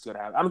Rivera thinks it's going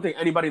to happen. I don't think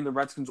anybody in the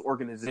Redskins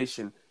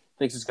organization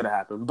thinks it's going to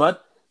happen.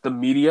 But the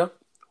media,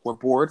 we're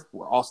bored.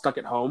 We're all stuck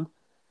at home.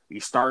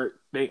 You start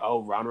think,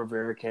 Ron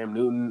Rivera, Cam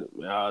Newton,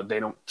 they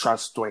don't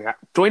trust Dwayne.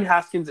 Dwayne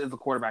Haskins is the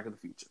quarterback of the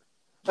future.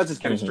 Let's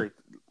just get it straight.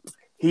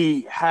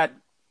 He had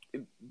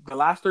the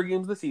last 3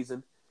 games of the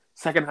season,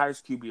 second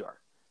highest QBR.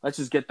 Let's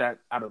just get that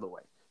out of the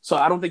way. So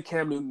I don't think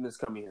Cam Newton is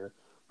coming here.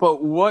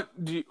 But what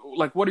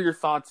are your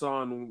thoughts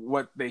on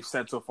what they've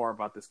said so far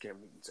about this Cam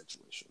Newton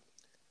situation?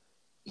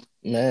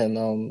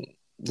 Man,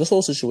 this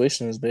whole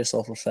situation is based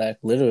off of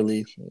fact.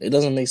 Literally, it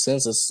doesn't make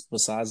sense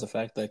besides the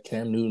fact that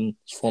Cam Newton's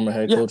former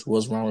head coach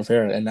was Ron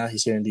Rivera, and now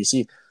he's here in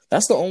DC.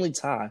 That's the only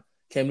tie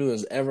Cam Newton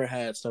has ever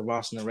had to the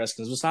Washington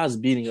Redskins, besides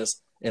beating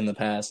us in the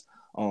past.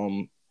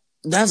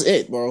 That's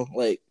it, bro.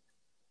 Like,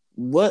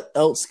 what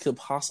else could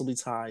possibly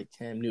tie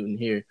Cam Newton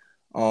here?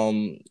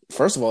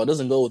 First of all, it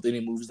doesn't go with any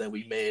moves that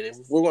we made. If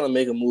we're going to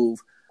make a move,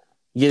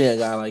 getting a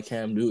guy like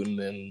Cam Newton,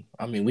 then,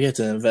 I mean, we have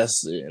to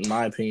invest, in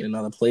my opinion, in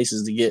other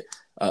places to get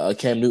a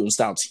Cam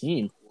Newton-style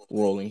team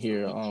rolling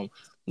here.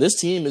 This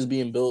team is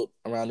being built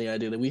around the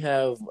idea that we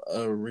have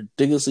a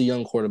ridiculously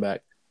young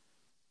quarterback,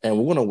 and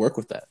we're going to work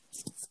with that.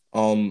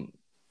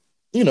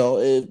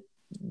 If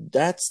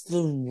that's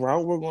the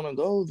route we're going to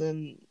go,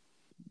 then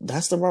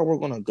that's the route we're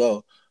going to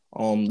go.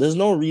 There's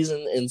no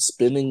reason in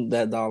spending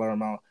that dollar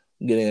amount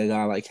getting a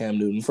guy like Cam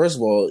Newton. First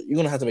of all, you're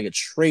going to have to make a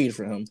trade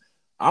for him.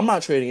 I'm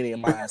not trading any of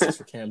my assets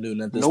for Cam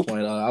Newton at this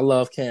point. I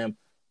love Cam,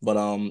 but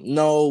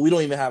no, we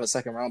don't even have a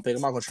second-round pick.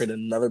 I'm not going to trade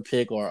another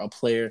pick or a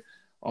player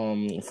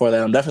for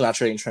that. I'm definitely not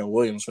trading Trent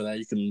Williams for that.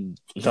 You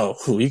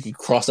can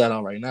cross that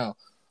out right now.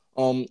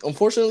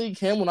 Unfortunately,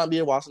 Cam will not be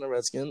a Washington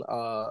Redskin.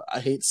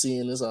 I hate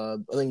seeing this. I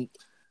think,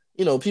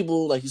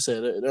 people, like you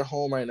said, they're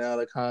home right now.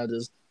 They're kind of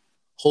just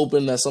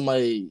hoping that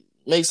somebody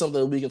makes something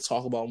that we can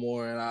talk about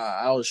more, and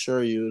I'll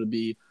assure you it'll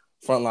be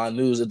frontline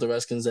news if the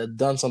Redskins had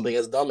done something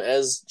as dumb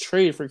as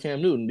trade for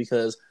Cam Newton,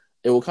 because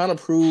it will kind of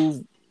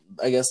prove,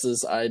 I guess,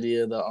 this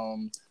idea,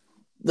 the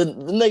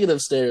negative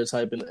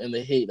stereotype and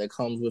the hate that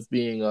comes with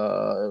being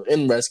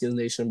in Redskins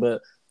Nation.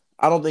 But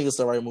I don't think it's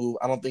the right move.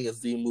 I don't think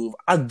it's the move.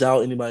 I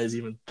doubt anybody's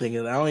even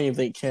thinking that. I don't even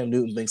think Cam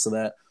Newton thinks of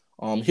that.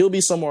 He'll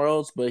be somewhere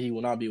else, but he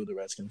will not be with the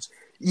Redskins.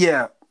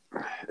 Yeah,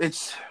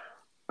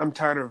 I'm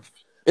tired of.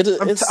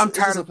 I'm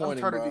tired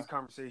of these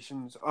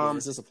conversations.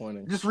 It's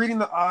disappointing. Just reading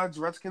the odds,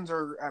 Redskins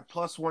are at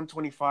plus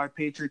 125.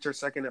 Patriots are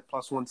second at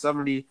plus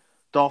 170.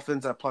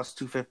 Dolphins at plus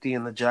 250,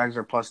 and the Jags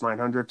are plus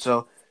 900.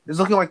 So it's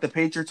looking like the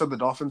Patriots or the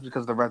Dolphins,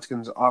 because the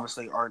Redskins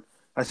obviously aren't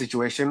a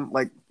situation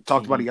like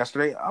talked about it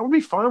yesterday. I would be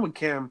fine with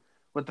Cam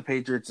with the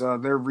Patriots.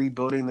 They're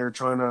rebuilding. They're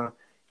trying to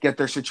get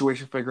their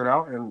situation figured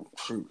out, and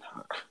shoot,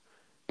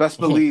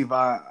 best believe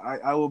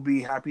I will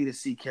be happy to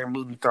see Cam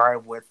Newton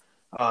thrive with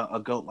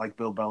a GOAT like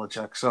Bill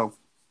Belichick. So.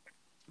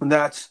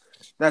 That's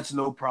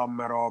no problem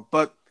at all.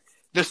 But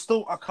there's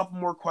still a couple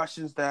more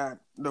questions that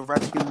the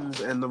Redskins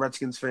and the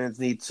Redskins fans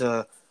need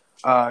to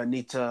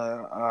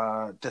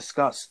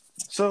discuss.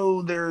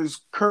 So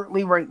there's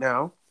currently right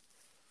now,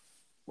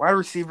 wide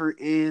receiver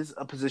is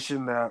a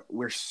position that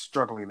we're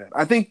struggling at.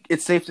 I think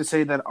it's safe to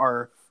say that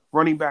our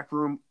running back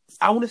room,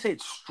 I want to say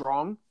it's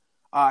strong.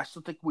 I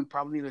still think we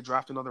probably need to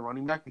draft another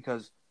running back,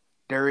 because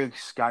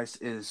Darius Geis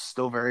is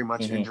still very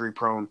much injury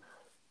prone.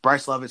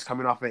 Bryce Love is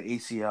coming off an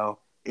ACL.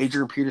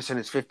 Adrian Peterson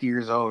is 50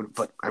 years old,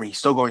 but, I mean, he's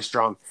still going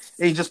strong.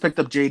 And he just picked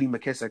up J.D.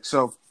 McKissick.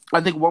 So I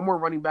think one more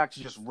running back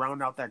to just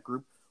round out that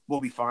group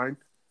will be fine.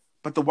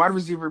 But the wide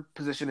receiver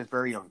position is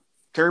very young.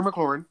 Terry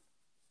McLaurin,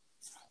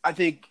 I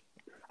think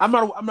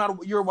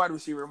you're a wide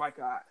receiver, Mike,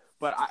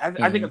 but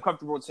I think I'm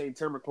comfortable with saying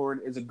Terry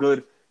McLaurin is he's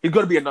going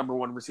to be a number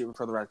one receiver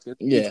for the Redskins.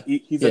 Yeah.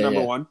 He's a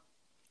number one.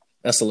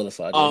 That's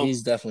solidified.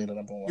 He's definitely the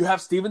number one. You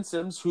have Steven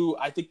Sims, who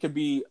I think could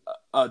be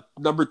a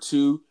number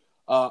two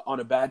on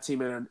a bad team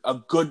and a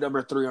good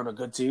number three on a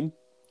good team.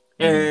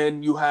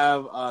 And you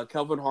have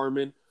Kelvin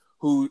Harmon,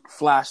 who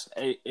flashed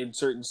in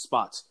certain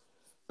spots.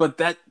 But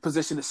that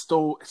position is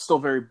still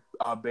very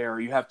bare.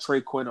 You have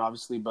Trey Quinn,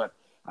 obviously, but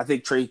I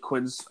think Trey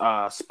Quinn's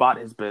spot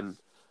has been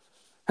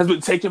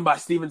taken by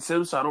Steven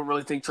Sims, so I don't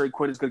really think Trey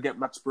Quinn is going to get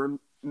much burn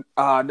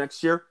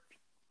next year.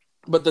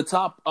 But the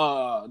top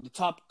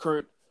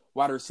current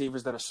wide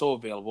receivers that are still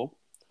available,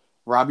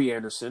 Robbie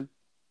Anderson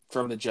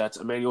from the Jets,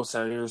 Emmanuel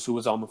Sanders, who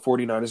was on the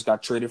 49ers,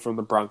 got traded from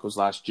the Broncos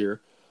last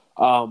year,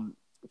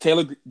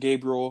 Taylor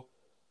Gabriel,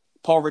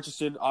 Paul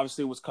Richardson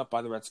obviously was cut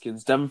by the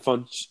Redskins, Devin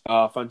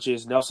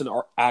Funches, Nelson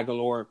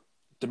Aguilar,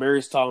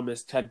 Demaryius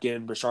Thomas, Ted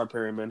Ginn, Rashard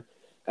Perryman,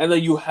 and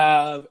then you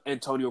have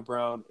Antonio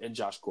Brown and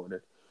Josh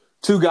Gordon.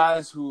 Two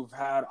guys who've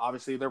had,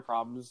 obviously, their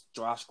problems.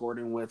 Josh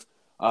Gordon with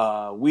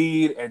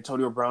weed,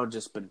 Antonio Brown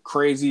just been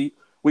crazy.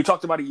 We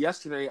talked about it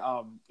yesterday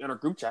in our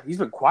group chat. He's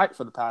been quiet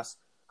for the past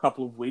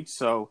couple of weeks,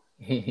 so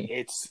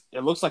it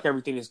looks like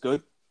everything is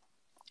good.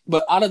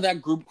 But out of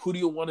that group, who do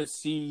you want to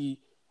see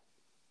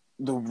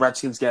the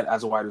Redskins get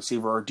as a wide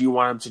receiver? Or do you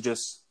want them to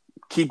just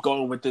keep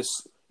going with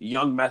this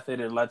young method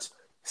and let's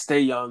stay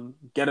young,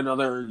 get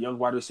another young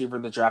wide receiver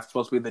in the draft? It's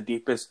supposed to be the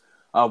deepest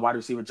wide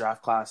receiver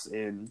draft class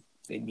in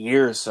in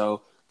years.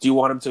 So do you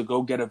want him to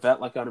go get a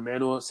vet like on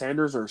Emmanuel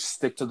Sanders or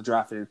stick to the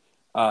draft and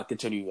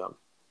continue young?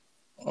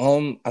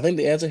 I think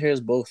the answer here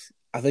is both.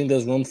 I think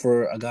there's room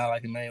for a guy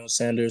like Emmanuel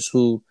Sanders,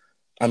 who,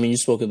 I mean, you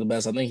spoke of the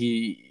best. I think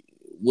he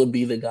would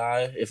be the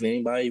guy if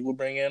anybody would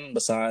bring in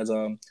besides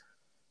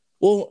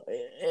well,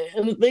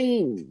 and the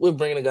thing with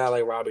bringing a guy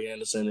like Robbie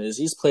Anderson is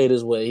he's played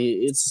his way.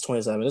 It's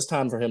 27. It's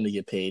time for him to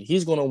get paid.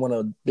 He's going to want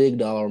a big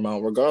dollar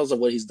amount, regardless of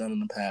what he's done in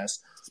the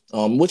past.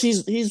 Which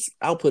he's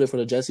outputted for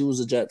the Jets. He was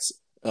the Jets'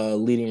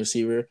 leading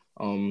receiver.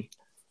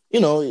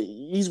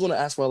 He's going to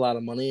ask for a lot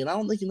of money, and I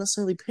don't think you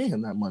necessarily pay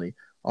him that money.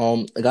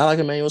 A guy like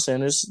Emmanuel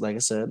Sanders, like I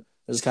said,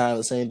 is kind of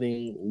the same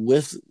thing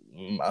with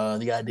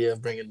the idea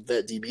of bringing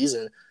vet DBs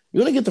in.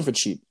 You're going to get them for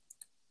cheap.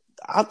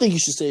 I think you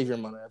should save your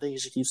money. I think you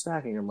should keep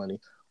stacking your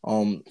money.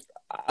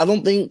 I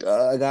don't think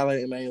a guy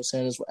like Emmanuel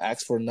Sanders will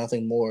ask for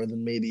nothing more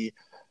than maybe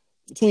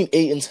between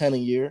 8 and 10 a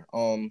year,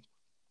 and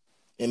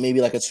maybe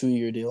like a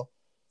 2-year deal.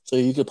 So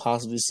you could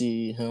possibly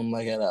see him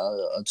like at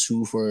a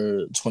 2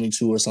 for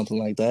 22 or something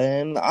like that.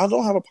 And I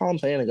don't have a problem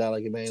paying a guy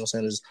like Emmanuel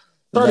Sanders.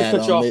 Sorry to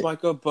cut you off,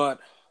 Micah, but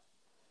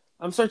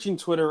I'm searching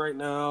Twitter right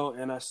now,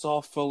 and I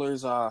saw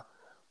Fuller's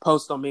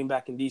post on being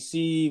back in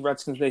DC.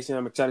 Redskins Nation,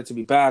 I'm excited to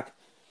be back.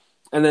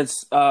 And then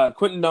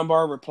Quentin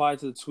Dunbar replied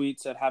to the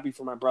tweet, said, "Happy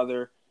for my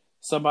brother."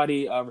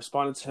 Somebody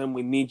responded to him,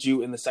 "We need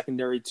you in the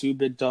secondary too,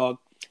 big dog."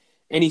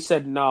 And he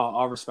said, "No,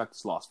 all respect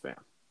is lost, fam."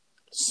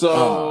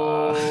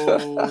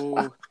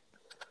 So,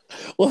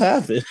 what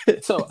happened?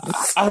 So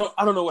I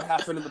don't know what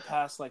happened in the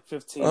past like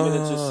 15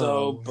 minutes or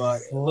so,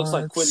 but it looks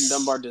like Quentin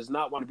Dunbar does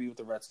not want to be with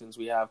the Redskins.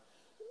 We have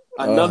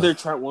another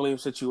Trent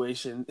Williams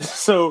situation.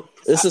 So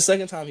it's the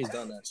second time he's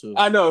done that too.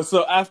 I know.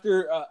 So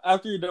after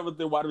you're done with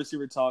the wide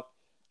receiver talk,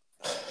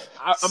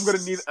 I'm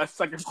gonna need a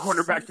second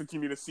cornerback to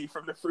continue to see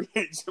from the free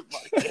agent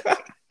market.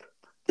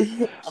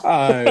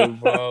 All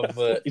right, bro,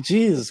 but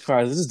Jesus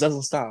Christ, this just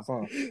doesn't stop,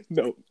 huh?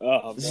 No,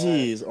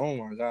 jeez, oh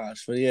my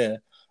gosh, but yeah,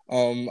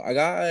 a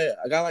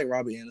guy like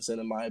Robbie Anderson,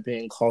 in my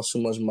opinion, costs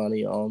too much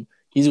money.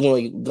 He's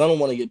gonna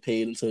want to get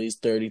paid until he's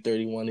 30,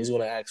 31. He's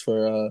gonna ask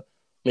for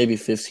maybe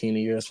 15 a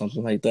year or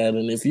something like that.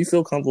 And if you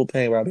feel comfortable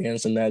paying Robbie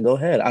Anderson that, go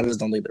ahead. I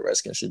just don't think the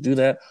Redskins should do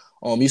that.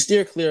 You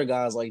steer clear of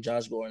guys like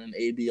Josh Gordon and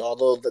AB,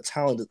 although the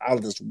talent is out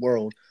of this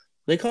world.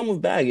 They come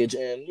with baggage,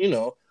 and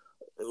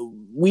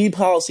weed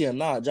policy or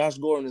not, Josh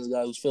Gordon is a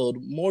guy who's failed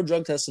more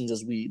drug tests than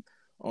just weed.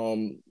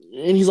 And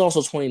he's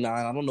also 29.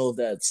 I don't know if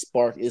that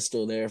spark is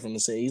still there from the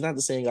same. He's not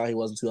the same guy he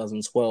was in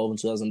 2012 and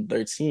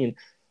 2013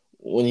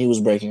 when he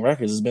was breaking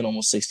records. It's been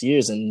almost 6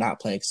 years and not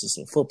playing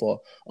consistent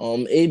football.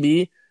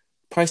 AB,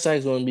 price tag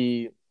is going to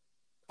be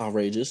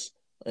outrageous,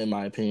 in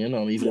my opinion,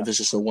 even if it's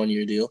just a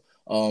 1-year deal.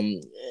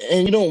 And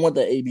you don't want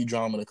the AB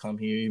drama to come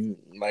here.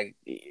 Like,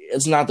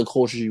 it's not the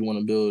culture you want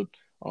to build.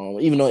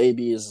 Even though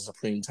AB is a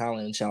supreme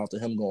talent, and shout out to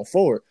him going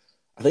forward,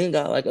 I think a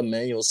guy like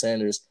Emmanuel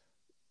Sanders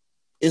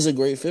is a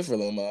great fit for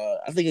them.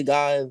 I think a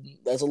guy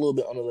that's a little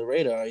bit under the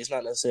radar, he's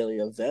not necessarily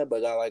a vet, but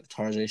a guy like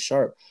Tarjay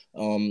Sharp,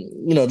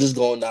 just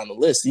going down the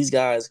list, these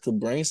guys could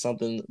bring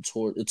something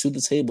to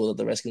the table that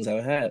the Redskins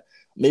haven't had.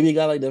 Maybe a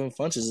guy like Devin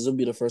Funchess, this would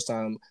be the first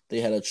time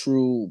they had a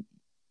true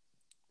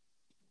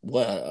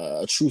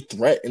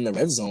threat in the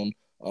red zone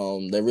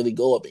that really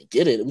go up and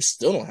get it. We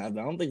still don't have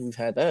that. I don't think we've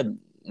had that.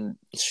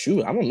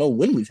 Shoot, I don't know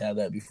when we've had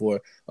that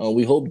before.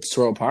 We hope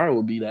Terrell Pryor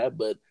would be that,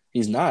 but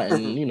he's not.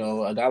 And,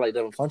 a guy like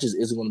Devin Funchess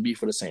isn't going to be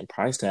for the same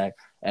price tag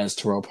as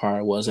Terrell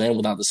Pryor was, and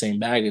without the same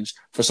baggage.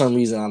 For some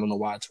reason, I don't know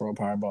why Terrell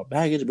Pryor brought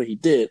baggage, but he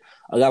did.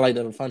 A guy like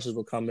Devin Funchess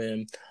will come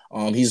in.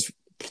 He's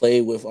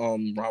played with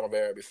Ron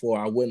Rivera before.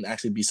 I wouldn't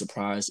actually be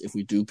surprised if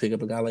we do pick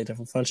up a guy like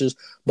Devin Funchess.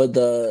 But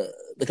the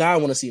guy I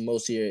want to see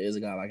most here is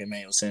a guy like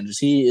Emmanuel Sanders.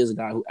 He is a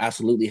guy who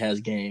absolutely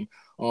has game.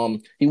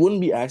 He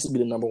wouldn't be asked to be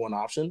the number one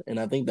option, and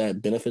I think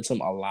that benefits him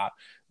a lot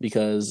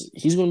because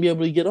he's going to be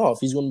able to get off.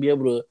 He's going to be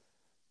able to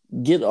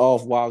get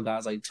off while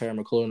guys like Terry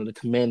McLaurin are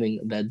commanding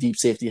that deep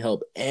safety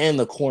help and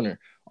the corner.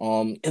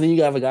 And then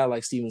you have a guy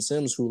like Steven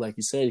Sims, who, like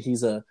you said,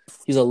 he's a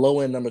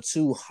low end number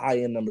 2, high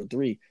end number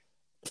 3.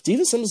 If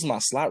Steven Sims is my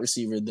slot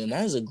receiver, then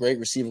that is a great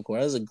receiving core.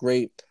 That is a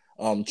great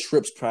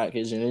trips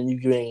package. And then you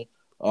bring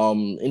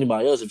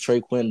anybody else, if Trey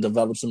Quinn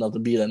develops enough to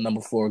be that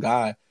number 4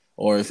 guy,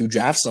 or if you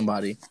draft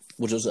somebody,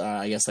 which is,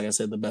 I guess, like I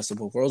said, the best of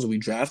both worlds, if we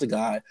draft a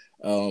guy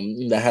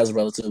that has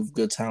relative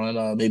good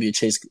talent, maybe a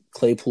Chase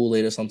Claypool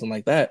later, something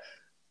like that,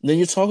 then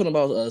you're talking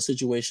about a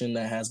situation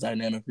that has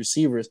dynamic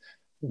receivers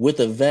with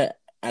a vet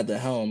at the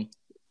helm,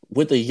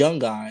 with a young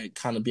guy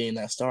kind of being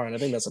that star. And I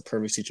think that's a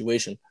perfect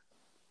situation.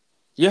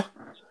 Yeah.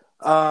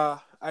 I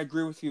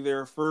agree with you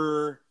there.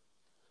 For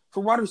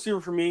wide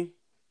receiver, for me,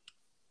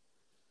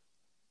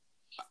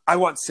 I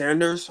want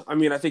Sanders. I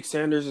mean, I think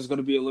Sanders is going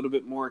to be a little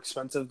bit more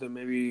expensive than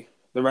maybe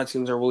the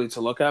Redskins are willing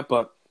to look at,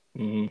 but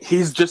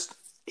he's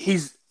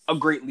a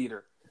great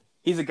leader.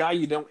 He's a guy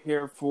you don't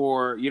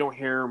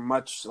hear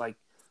much like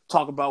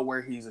talk about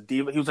where he's a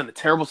diva. He was in a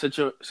terrible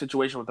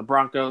situation with the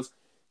Broncos,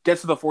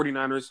 gets to the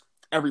 49ers,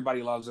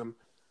 everybody loves him.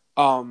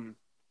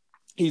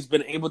 He's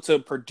been able to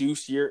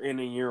produce year in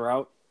and year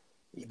out.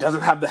 He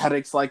doesn't have the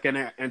headaches like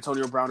an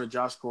Antonio Brown and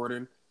Josh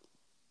Gordon.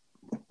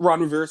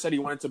 Ron Rivera said he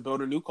wanted to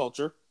build a new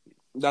culture.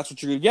 That's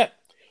what you're going to get.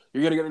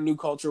 You're going to get a new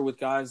culture with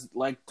guys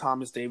like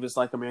Thomas Davis,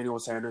 like Emmanuel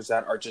Sanders,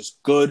 that are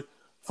just good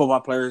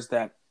football players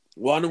that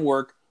want to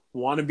work,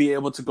 want to be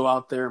able to go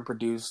out there and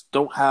produce,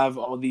 don't have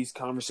all these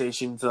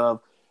conversations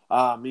of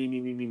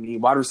me.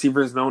 Wide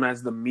receiver is known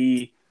as the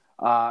me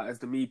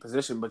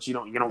position, but you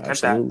don't get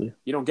Absolutely. that.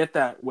 You don't get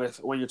that with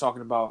when you're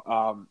talking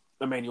about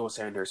Emmanuel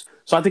Sanders.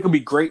 So I think it'll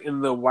be great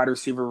in the wide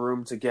receiver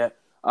room to get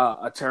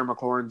a Terry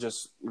McLaurin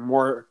just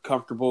more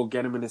comfortable,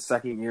 get him in his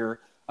second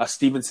year.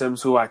 Steven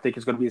Sims, who I think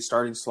is going to be a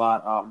starting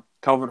slot.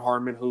 Kelvin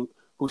Harmon,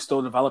 who's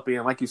still developing,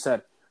 and like you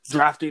said,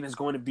 drafting is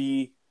going to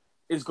be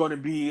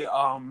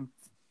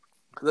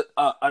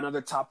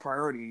another top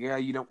priority. Yeah,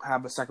 you don't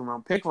have a second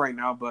round pick right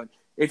now, but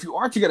if you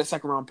are to get a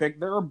second round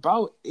pick, there are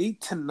about 8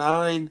 to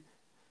 9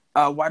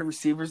 wide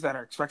receivers that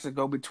are expected to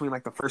go between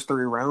like the first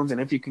 3 rounds, and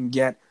if you can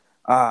get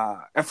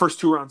at first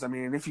 2 rounds,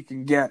 and if you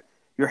can get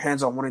your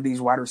hands on one of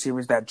these wide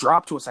receivers that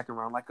drop to a second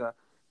round, like a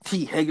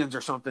T. Higgins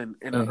or something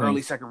in an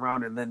early second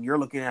round, and then you're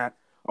looking at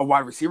a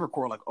wide receiver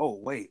core like, oh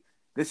wait,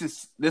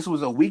 this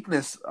was a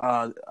weakness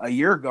a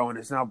year ago, and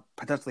it's now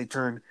potentially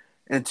turned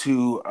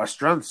into a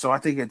strength. So I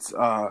think it's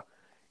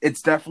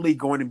definitely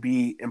going to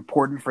be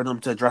important for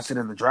them to address it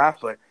in the draft,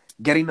 but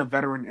getting a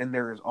veteran in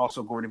there is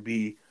also going to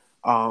be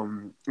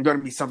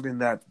something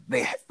that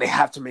they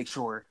have to make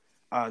sure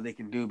they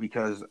can do,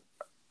 because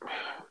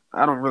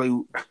I don't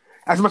really,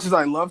 as much as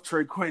I love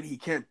Trey Quinn, he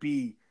can't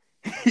be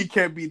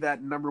that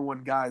number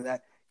one guy,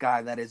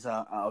 that is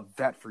a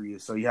vet for you.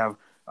 So you have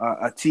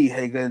a T.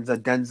 Higgins, a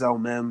Denzel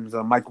Mims,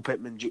 a Michael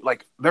Pittman.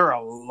 Like there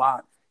are a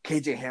lot,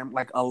 KJ Ham,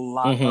 like a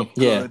lot of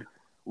good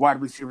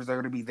wide receivers that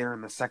are going to be there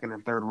in the second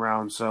and third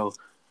round. So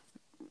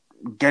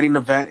getting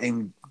a vet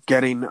and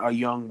getting a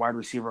young wide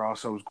receiver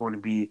also is going to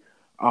be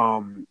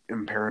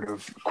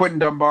imperative. Quentin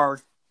Dunbar,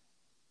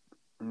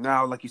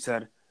 now, like you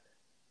said,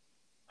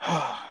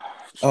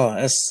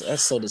 that's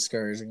so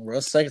discouraging, bro.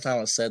 It's the second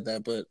time I said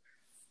that, but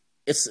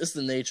it's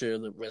the nature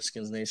of the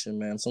Redskins nation,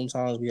 man.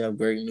 Sometimes we have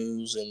great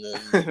news, and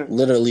then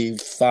literally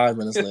 5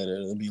 minutes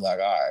later, it'll be like,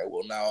 all right,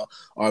 well, now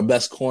our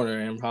best corner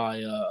and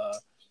probably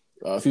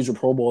a future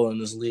Pro Bowler in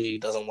this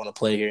league doesn't want to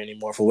play here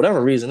anymore for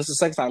whatever reason. It's the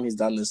second time he's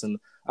done this, and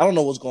I don't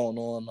know what's going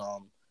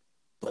on.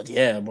 But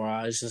yeah,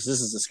 bro, this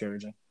is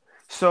discouraging.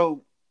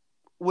 So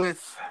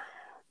with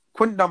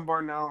Quentin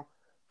Dunbar now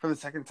for the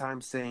second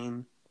time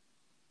saying,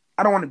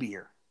 I don't want to be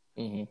here.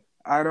 Mm-hmm.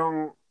 I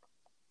don't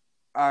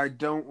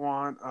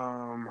want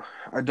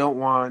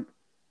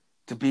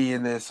to be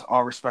in this.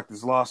 All respect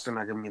is lost. They're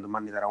not giving me the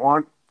money that I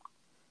want.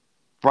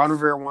 Ron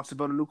Rivera wants to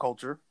build a new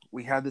culture.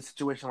 We had this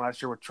situation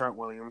last year with Trent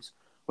Williams,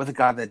 with a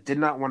guy that did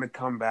not want to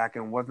come back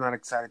and was not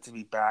excited to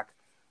be back.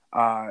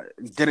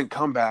 Didn't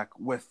come back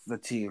with the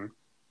team.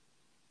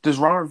 Does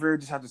Ron Rivera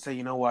just have to say,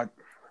 you know what?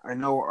 I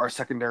know our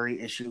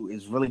secondary issue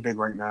is really big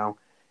right now,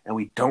 and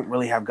we don't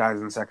really have guys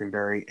in the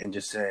secondary, and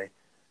just say,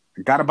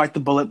 I got to bite the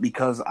bullet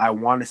because I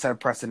want to set a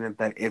precedent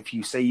that if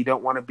you say you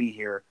don't want to be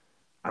here,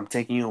 I'm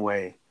taking you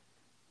away.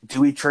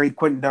 Do we trade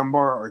Quentin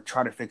Dunbar or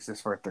try to fix this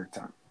for a third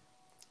time?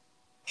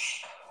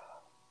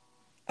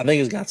 I think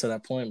it's got to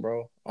that point,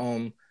 bro.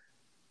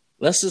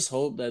 Let's just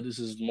hope that this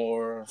is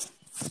more.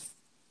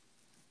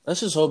 Let's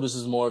just hope this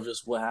is more of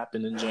just what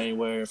happened in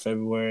January or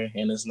February,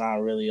 and it's not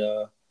really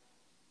a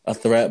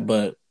threat.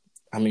 But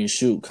I mean,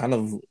 shoot, kind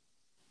of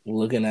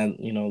looking at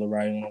the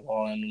writing on the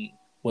wall and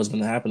what's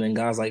been happening.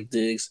 Guys like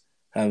Diggs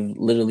have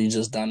literally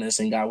just done this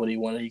and got what he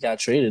wanted. He got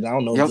traded. I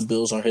don't know if the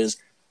Bills are his.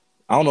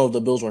 I don't know if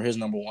the Bills were his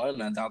number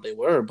one. I doubt they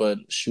were. But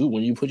shoot,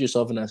 when you put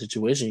yourself in that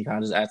situation, you kind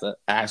of just have to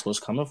ask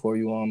what's coming for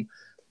you. And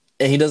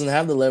he doesn't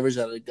have the leverage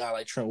that a guy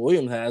like Trent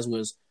Williams has.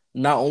 Was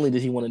not only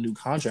did he want a new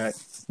contract,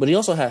 but he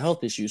also had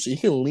health issues. So you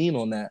can lean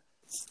on that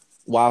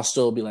while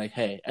still be like,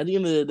 hey, at the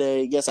end of the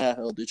day, yes, I have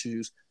health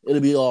issues.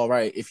 It'll be all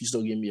right if you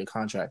still give me a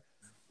contract.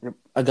 Yep.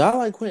 A guy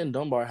like Quentin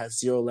Dunbar has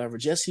zero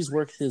leverage. Yes, he's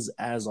worked his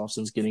ass off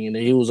since getting in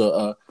there. He was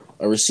a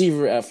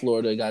receiver at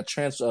Florida, got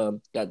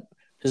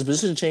his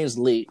position changed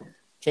late,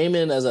 came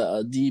in as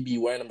a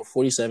DB wearing number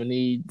 47.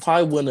 He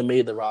probably wouldn't have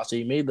made the roster.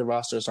 He made the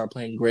roster, started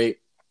playing great,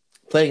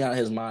 playing out of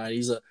his mind.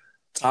 He's a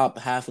top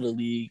half of the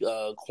league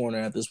corner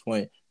at this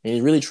point, and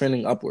he's really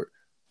trending upward.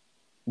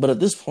 But at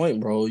this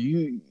point, bro,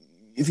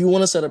 if you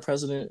want to set a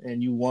precedent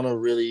and you want to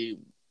really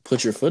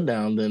put your foot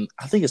down, then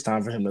I think it's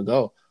time for him to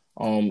go.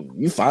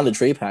 You find a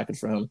trade package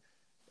for him.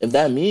 If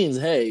that means,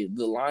 hey,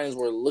 the Lions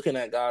were looking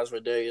at guys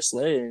for Darius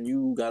Slay and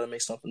you got to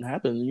make something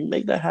happen, you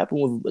make that happen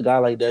with a guy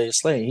like Darius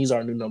Slay, and he's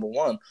our new number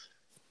one.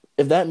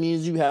 If that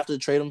means you have to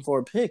trade him for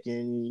a pick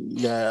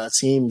and a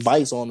team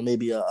bites on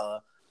maybe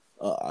a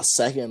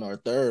second or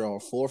third or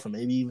fourth or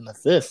maybe even a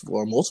fifth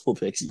or multiple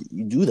picks,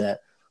 you do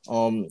that.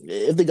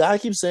 If the guy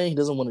keeps saying he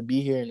doesn't want to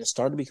be here and it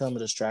started to become a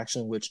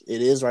distraction, which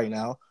it is right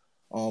now,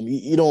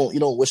 you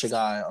don't wish a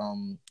guy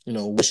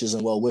wishes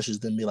and well wishes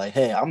then be like,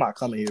 hey, I'm not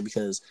coming here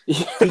because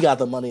he got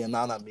the money and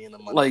I'm not being the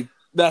money. Like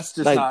that's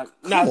just that's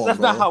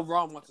not how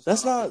Ron wants to.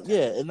 That's not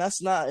and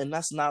that's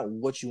not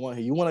what you want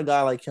here. You want a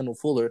guy like Kendall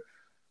Fuller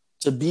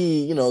to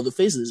be, the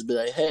face of this, be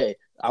like, hey,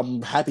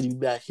 I'm happy to be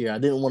back here. I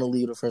didn't want to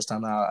leave the first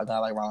time out. A guy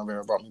like Ron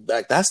Rivera brought me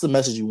back. That's the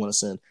message you want to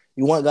send.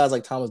 You want guys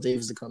like Thomas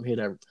Davis to come here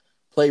that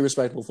play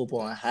respectable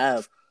football and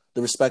have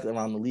the respect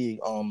around the league.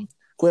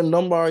 Quentin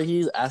Dunbar,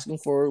 he's asking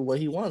for what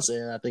he wants,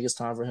 and I think it's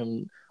time for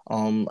him.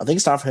 I think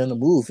it's time for him to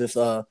move. If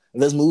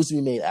there's moves to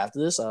be made after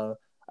this, I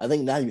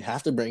think now you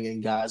have to bring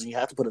in guys, and you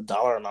have to put a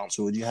dollar amount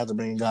to it. You have to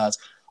bring in guys.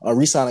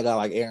 Re-sign a guy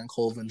like Aaron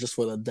Colvin just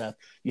for the depth.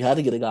 You had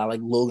to get a guy like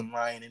Logan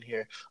Ryan in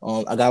here.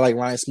 A guy like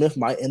Ryan Smith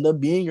might end up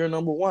being your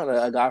number one.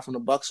 A guy from the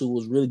Bucks who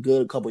was really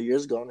good a couple of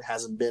years ago and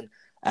hasn't been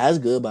as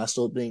good, but I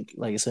still think,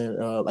 like I said,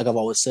 like I've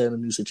always said, in a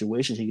new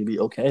situation, he could be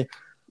okay.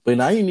 But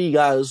now you need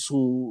guys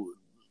who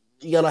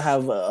you gotta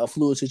have a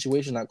fluid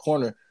situation at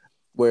corner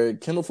where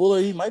Kendall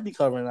Fuller, he might be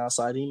covering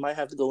outside. He might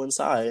have to go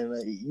inside, and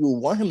you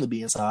want him to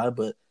be inside,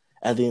 but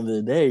at the end of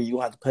the day,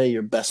 you have to pay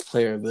your best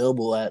player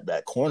available at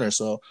that corner.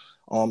 So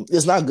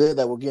it's not good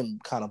that we're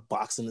getting kind of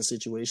boxed in the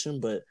situation,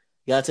 but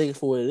you gotta take it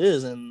for what it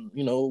is. And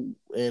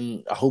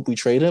and I hope we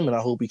trade him, and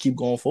I hope we keep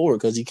going forward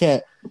because you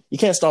can't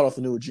start off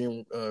a new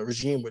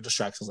regime with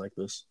distractions like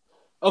this.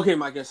 Okay,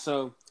 Micah.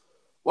 So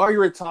while you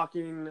were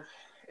talking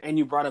and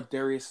you brought up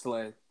Darius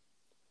Slay,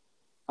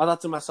 I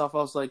thought to myself, I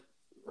was like,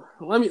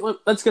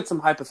 let's get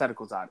some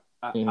hypotheticals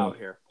out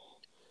here.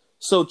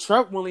 So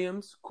Trent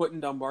Williams, Quentin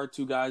Dunbar,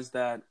 two guys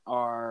that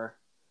are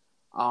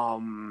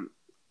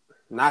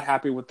not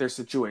happy with their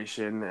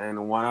situation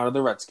and one out of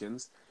the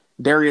Redskins.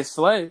 Darius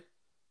Slay,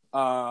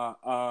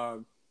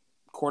 cornerback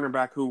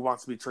who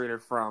wants to be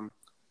traded from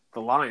the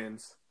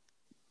Lions.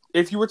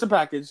 If you were to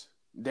package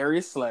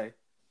Darius Slay,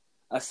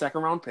 a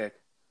second-round pick,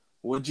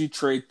 would you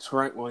trade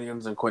Trent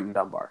Williams and Quentin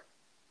Dunbar?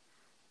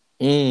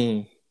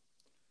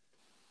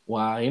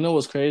 Wow, you know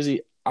what's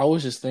crazy? I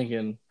was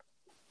thinking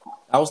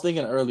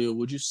earlier,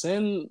 would you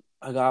send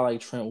a guy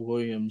like Trent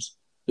Williams?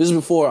 This is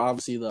before,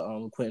 obviously,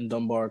 the Quentin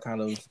Dunbar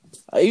kind of,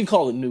 you can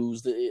call it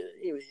news,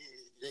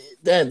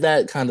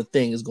 that kind of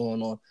thing is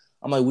going on.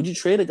 I'm like, would you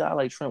trade a guy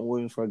like Trent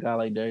Williams for a guy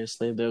like Darius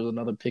Slay if there was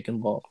another pick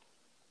involved?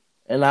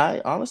 And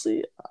I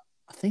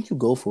think you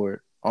go for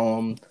it.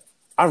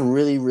 I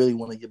really, really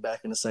want to get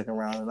back in the second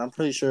round, and I'm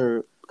pretty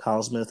sure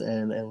Kyle Smith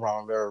and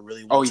Ron Rivera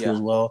really want to as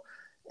well.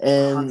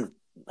 And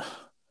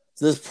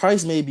this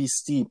price may be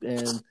steep,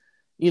 and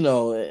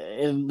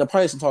and the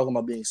price I'm talking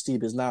about being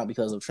steep is not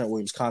because of Trent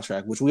Williams'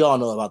 contract, which we all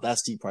know about that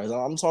steep price.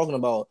 I'm talking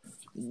about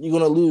you're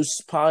going to lose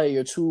probably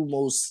your two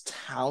most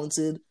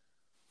talented,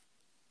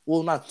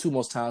 well, not two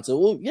most talented,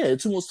 well, yeah,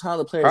 two most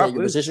talented players at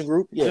your position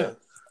group. Yeah.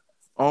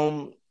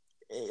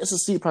 It's a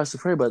steep price to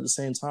pay, but at the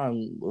same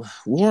time,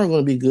 we weren't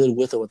going to be good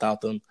with or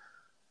without them.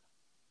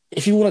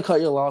 If you want to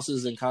cut your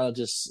losses and kind of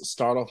just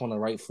start off on the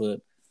right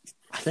foot,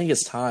 I think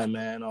it's time,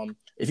 man.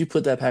 If you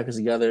put that package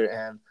together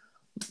and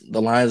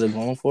the Lions are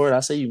going for it,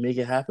 I say you make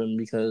it happen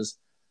because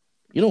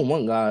you don't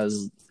want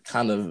guys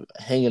kind of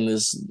hanging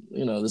this,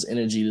 this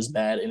energy, this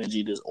bad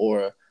energy, this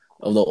aura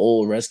of the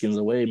old Redskins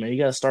away, man. You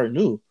got to start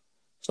new.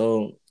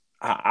 So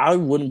I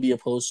wouldn't be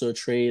opposed to a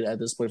trade at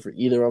this point for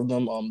either of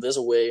them. There's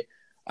a way.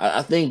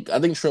 I think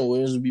Trent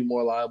Williams would be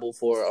more liable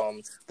for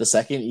the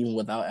second, even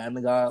without adding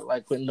a guy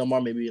like Quentin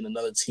Dunbar, maybe in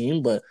another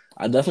team. But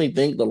I definitely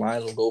think the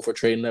Lions will go for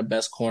trading their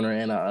best corner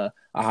and a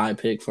high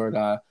pick for a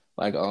guy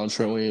like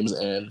Trent Williams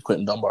and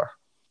Quentin Dunbar.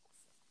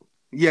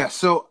 Yeah,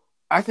 so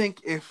I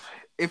think if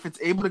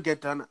it's able to get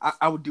done,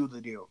 I would do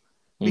the deal.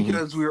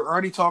 Because we were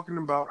already talking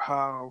about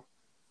how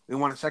we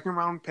want a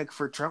second-round pick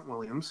for Trent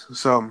Williams.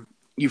 So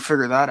you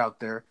figure that out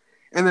there.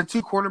 And the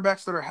two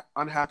cornerbacks that are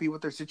unhappy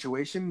with their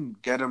situation,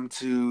 get them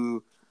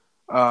to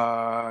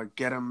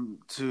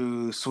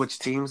switch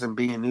teams and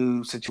be in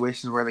new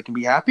situations where they can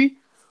be happy.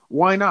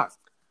 Why not?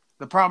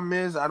 The problem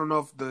is, I don't know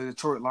if the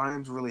Detroit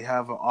Lions really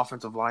have an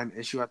offensive line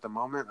issue at the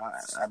moment.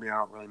 I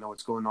don't really know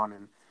what's going on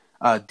in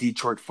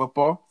Detroit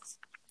football.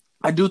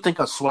 I do think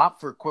a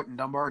swap for Quentin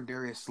Dunbar and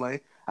Darius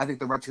Slay, I think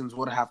the Redskins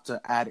would have to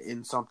add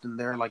in something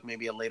there, like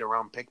maybe a later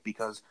round pick,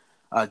 because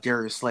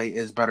Darius Slay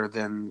is better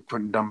than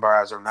Quentin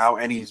Dunbar as of now,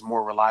 and he's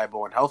more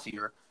reliable and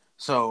healthier.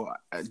 So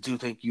I do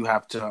think you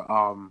have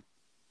to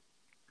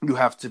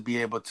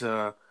be able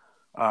to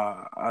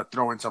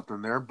throw in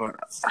something there. But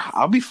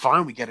I'll be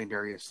fine with getting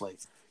Darius Slay.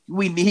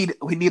 We need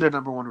a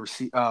number one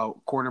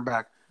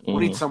cornerback. We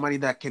need somebody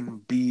that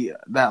can be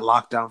that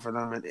lockdown for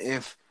them. And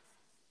if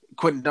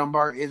Quentin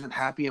Dunbar isn't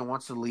happy and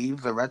wants to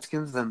leave the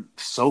Redskins, then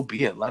so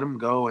be it. Let him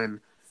go and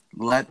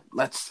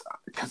let's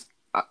because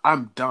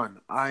I'm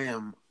done. I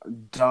am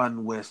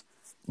done with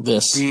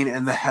this being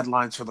in the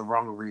headlines for the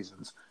wrong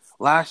reasons.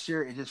 Last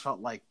year, it just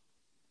felt like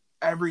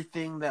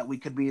everything that we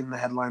could be in the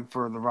headline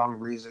for the wrong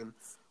reason,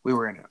 we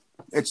were in it.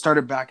 It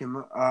started back in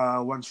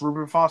once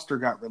Reuben Foster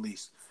got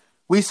released.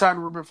 We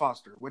signed Reuben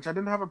Foster, which I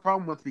didn't have a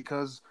problem with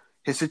because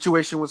his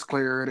situation was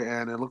cleared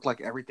and it looked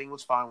like everything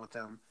was fine with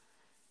him.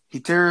 He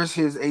tears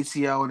his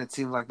ACL, and it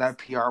seems like that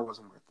PR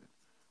wasn't worth it.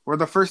 We're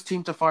the first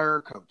team to fire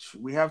a coach.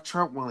 We have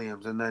Trent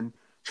Williams, and then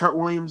Trent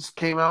Williams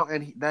came out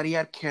and that he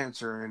had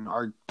cancer, and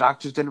our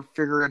doctors didn't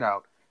figure it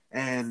out.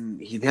 And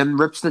he then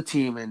rips the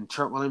team, and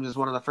Trent Williams is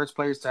one of the first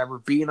players to ever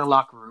be in a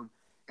locker room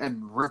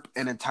and rip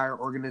an entire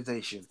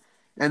organization.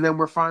 and then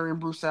we're firing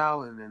Bruce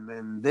Allen, and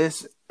then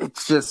this.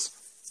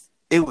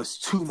 It was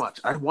too much.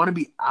 I want to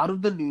be out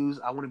of the news.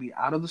 I want to be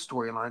out of the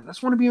storylines. I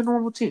just want to be a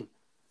normal team.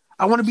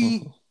 I want to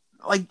be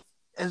like,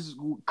 as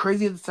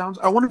crazy as it sounds,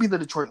 I want to be the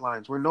Detroit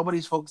Lions where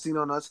nobody's focusing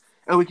on us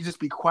and we can just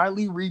be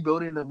quietly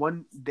rebuilding. And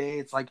one day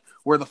it's like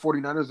we're the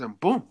 49ers and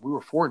boom, we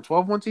were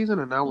 4-12 one season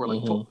and now we're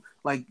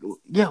like,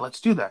 yeah, let's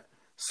do that.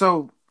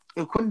 So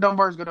if Quentin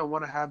Dunbar is going to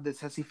want to have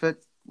this hissy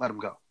fit, let him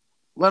go.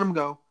 Let him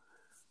go.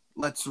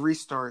 Let's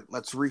restart.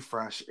 Let's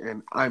refresh.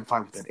 And I'm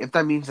fine with it. If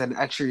that means an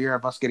extra year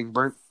of us getting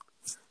burnt,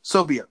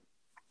 so be it.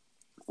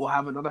 We'll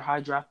have another high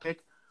draft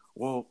pick.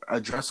 We'll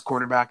address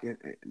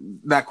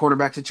that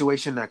quarterback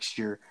situation next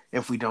year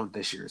if we don't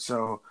this year.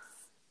 So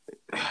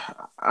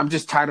I'm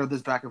just tired of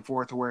this back and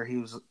forth where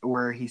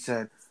he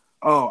said,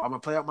 "Oh, I'm gonna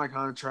play out my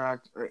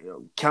contract."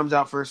 Comes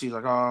out first, he's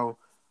like, "Oh,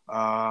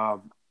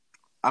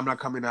 I'm not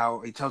coming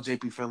out." He tells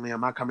JP Finley,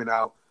 "I'm not coming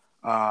out.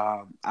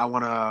 I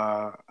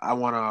wanna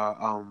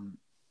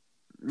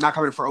not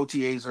coming for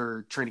OTAs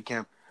or training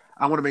camp.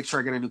 I want to make sure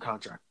I get a new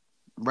contract."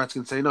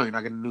 Redskins say, "No, you're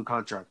not getting a new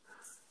contract."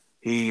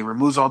 He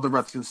removes all the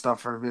Redskins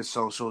stuff from his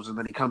socials, and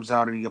then he comes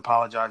out and he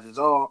apologizes.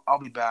 "Oh, I'll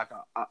be back.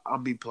 I'll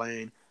be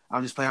playing.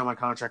 I'll just play out my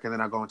contract, and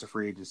then I'll go into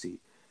free agency."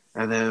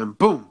 And then,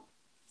 boom.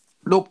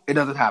 Nope, it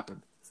doesn't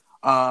happen.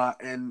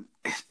 And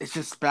it's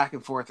just back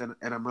and forth, and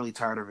I'm really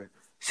tired of it.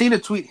 Seeing a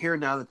tweet here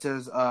now that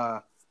says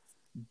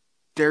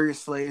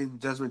Darius Slay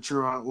and Desmond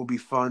Trufant will be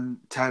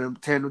fun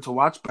tandem to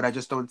watch, but I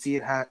just don't see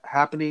it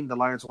happening. The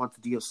Lions want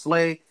to deal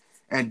Slay,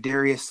 and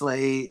Darius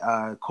Slay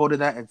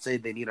quoted that and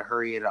said they need to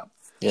hurry it up.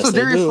 Yes, So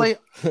do.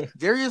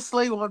 Darius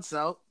Slay wants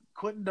out.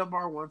 Quentin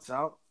Dunbar wants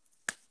out.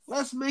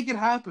 Let's make it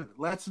happen.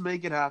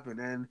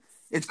 And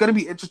it's going to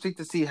be interesting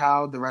to see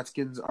how the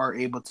Redskins are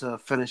able to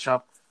finish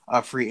up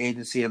free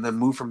agency and then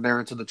move from there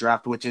into the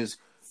draft, which is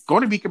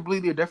going to be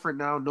completely different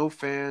now. No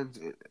fans,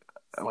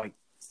 like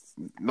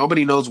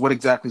nobody knows what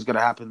exactly is going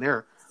to happen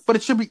there. But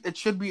it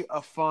should be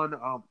a fun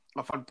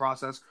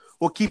process.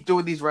 We'll keep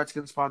doing these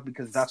Redskins pods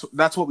because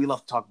that's what we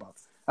love to talk about.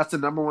 That's the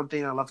number one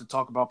thing I love to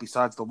talk about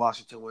besides the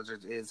Washington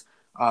Wizards is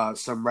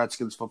some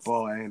Redskins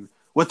football. And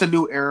with the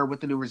new era, with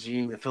the new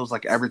regime, it feels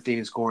like everything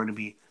is going to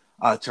be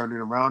turning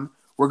around.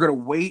 We're going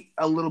to wait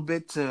a little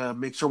bit to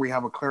make sure we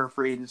have a clear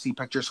free agency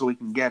picture so we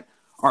can get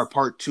our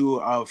part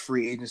 2 of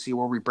free agency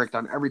where we break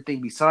down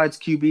everything besides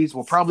QBs.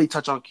 We'll probably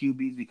touch on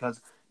QBs because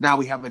now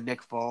we have a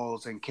Nick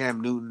Foles and Cam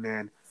Newton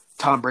and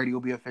Tom Brady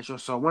will be official.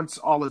 So once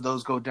all of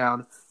those go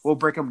down, we'll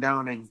break them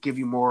down and give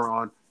you more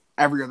on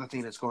every other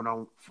thing that's going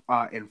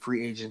on in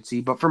free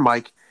agency. But for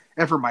Mike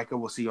and for Micah,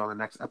 we'll see you on the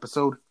next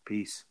episode.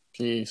 Peace.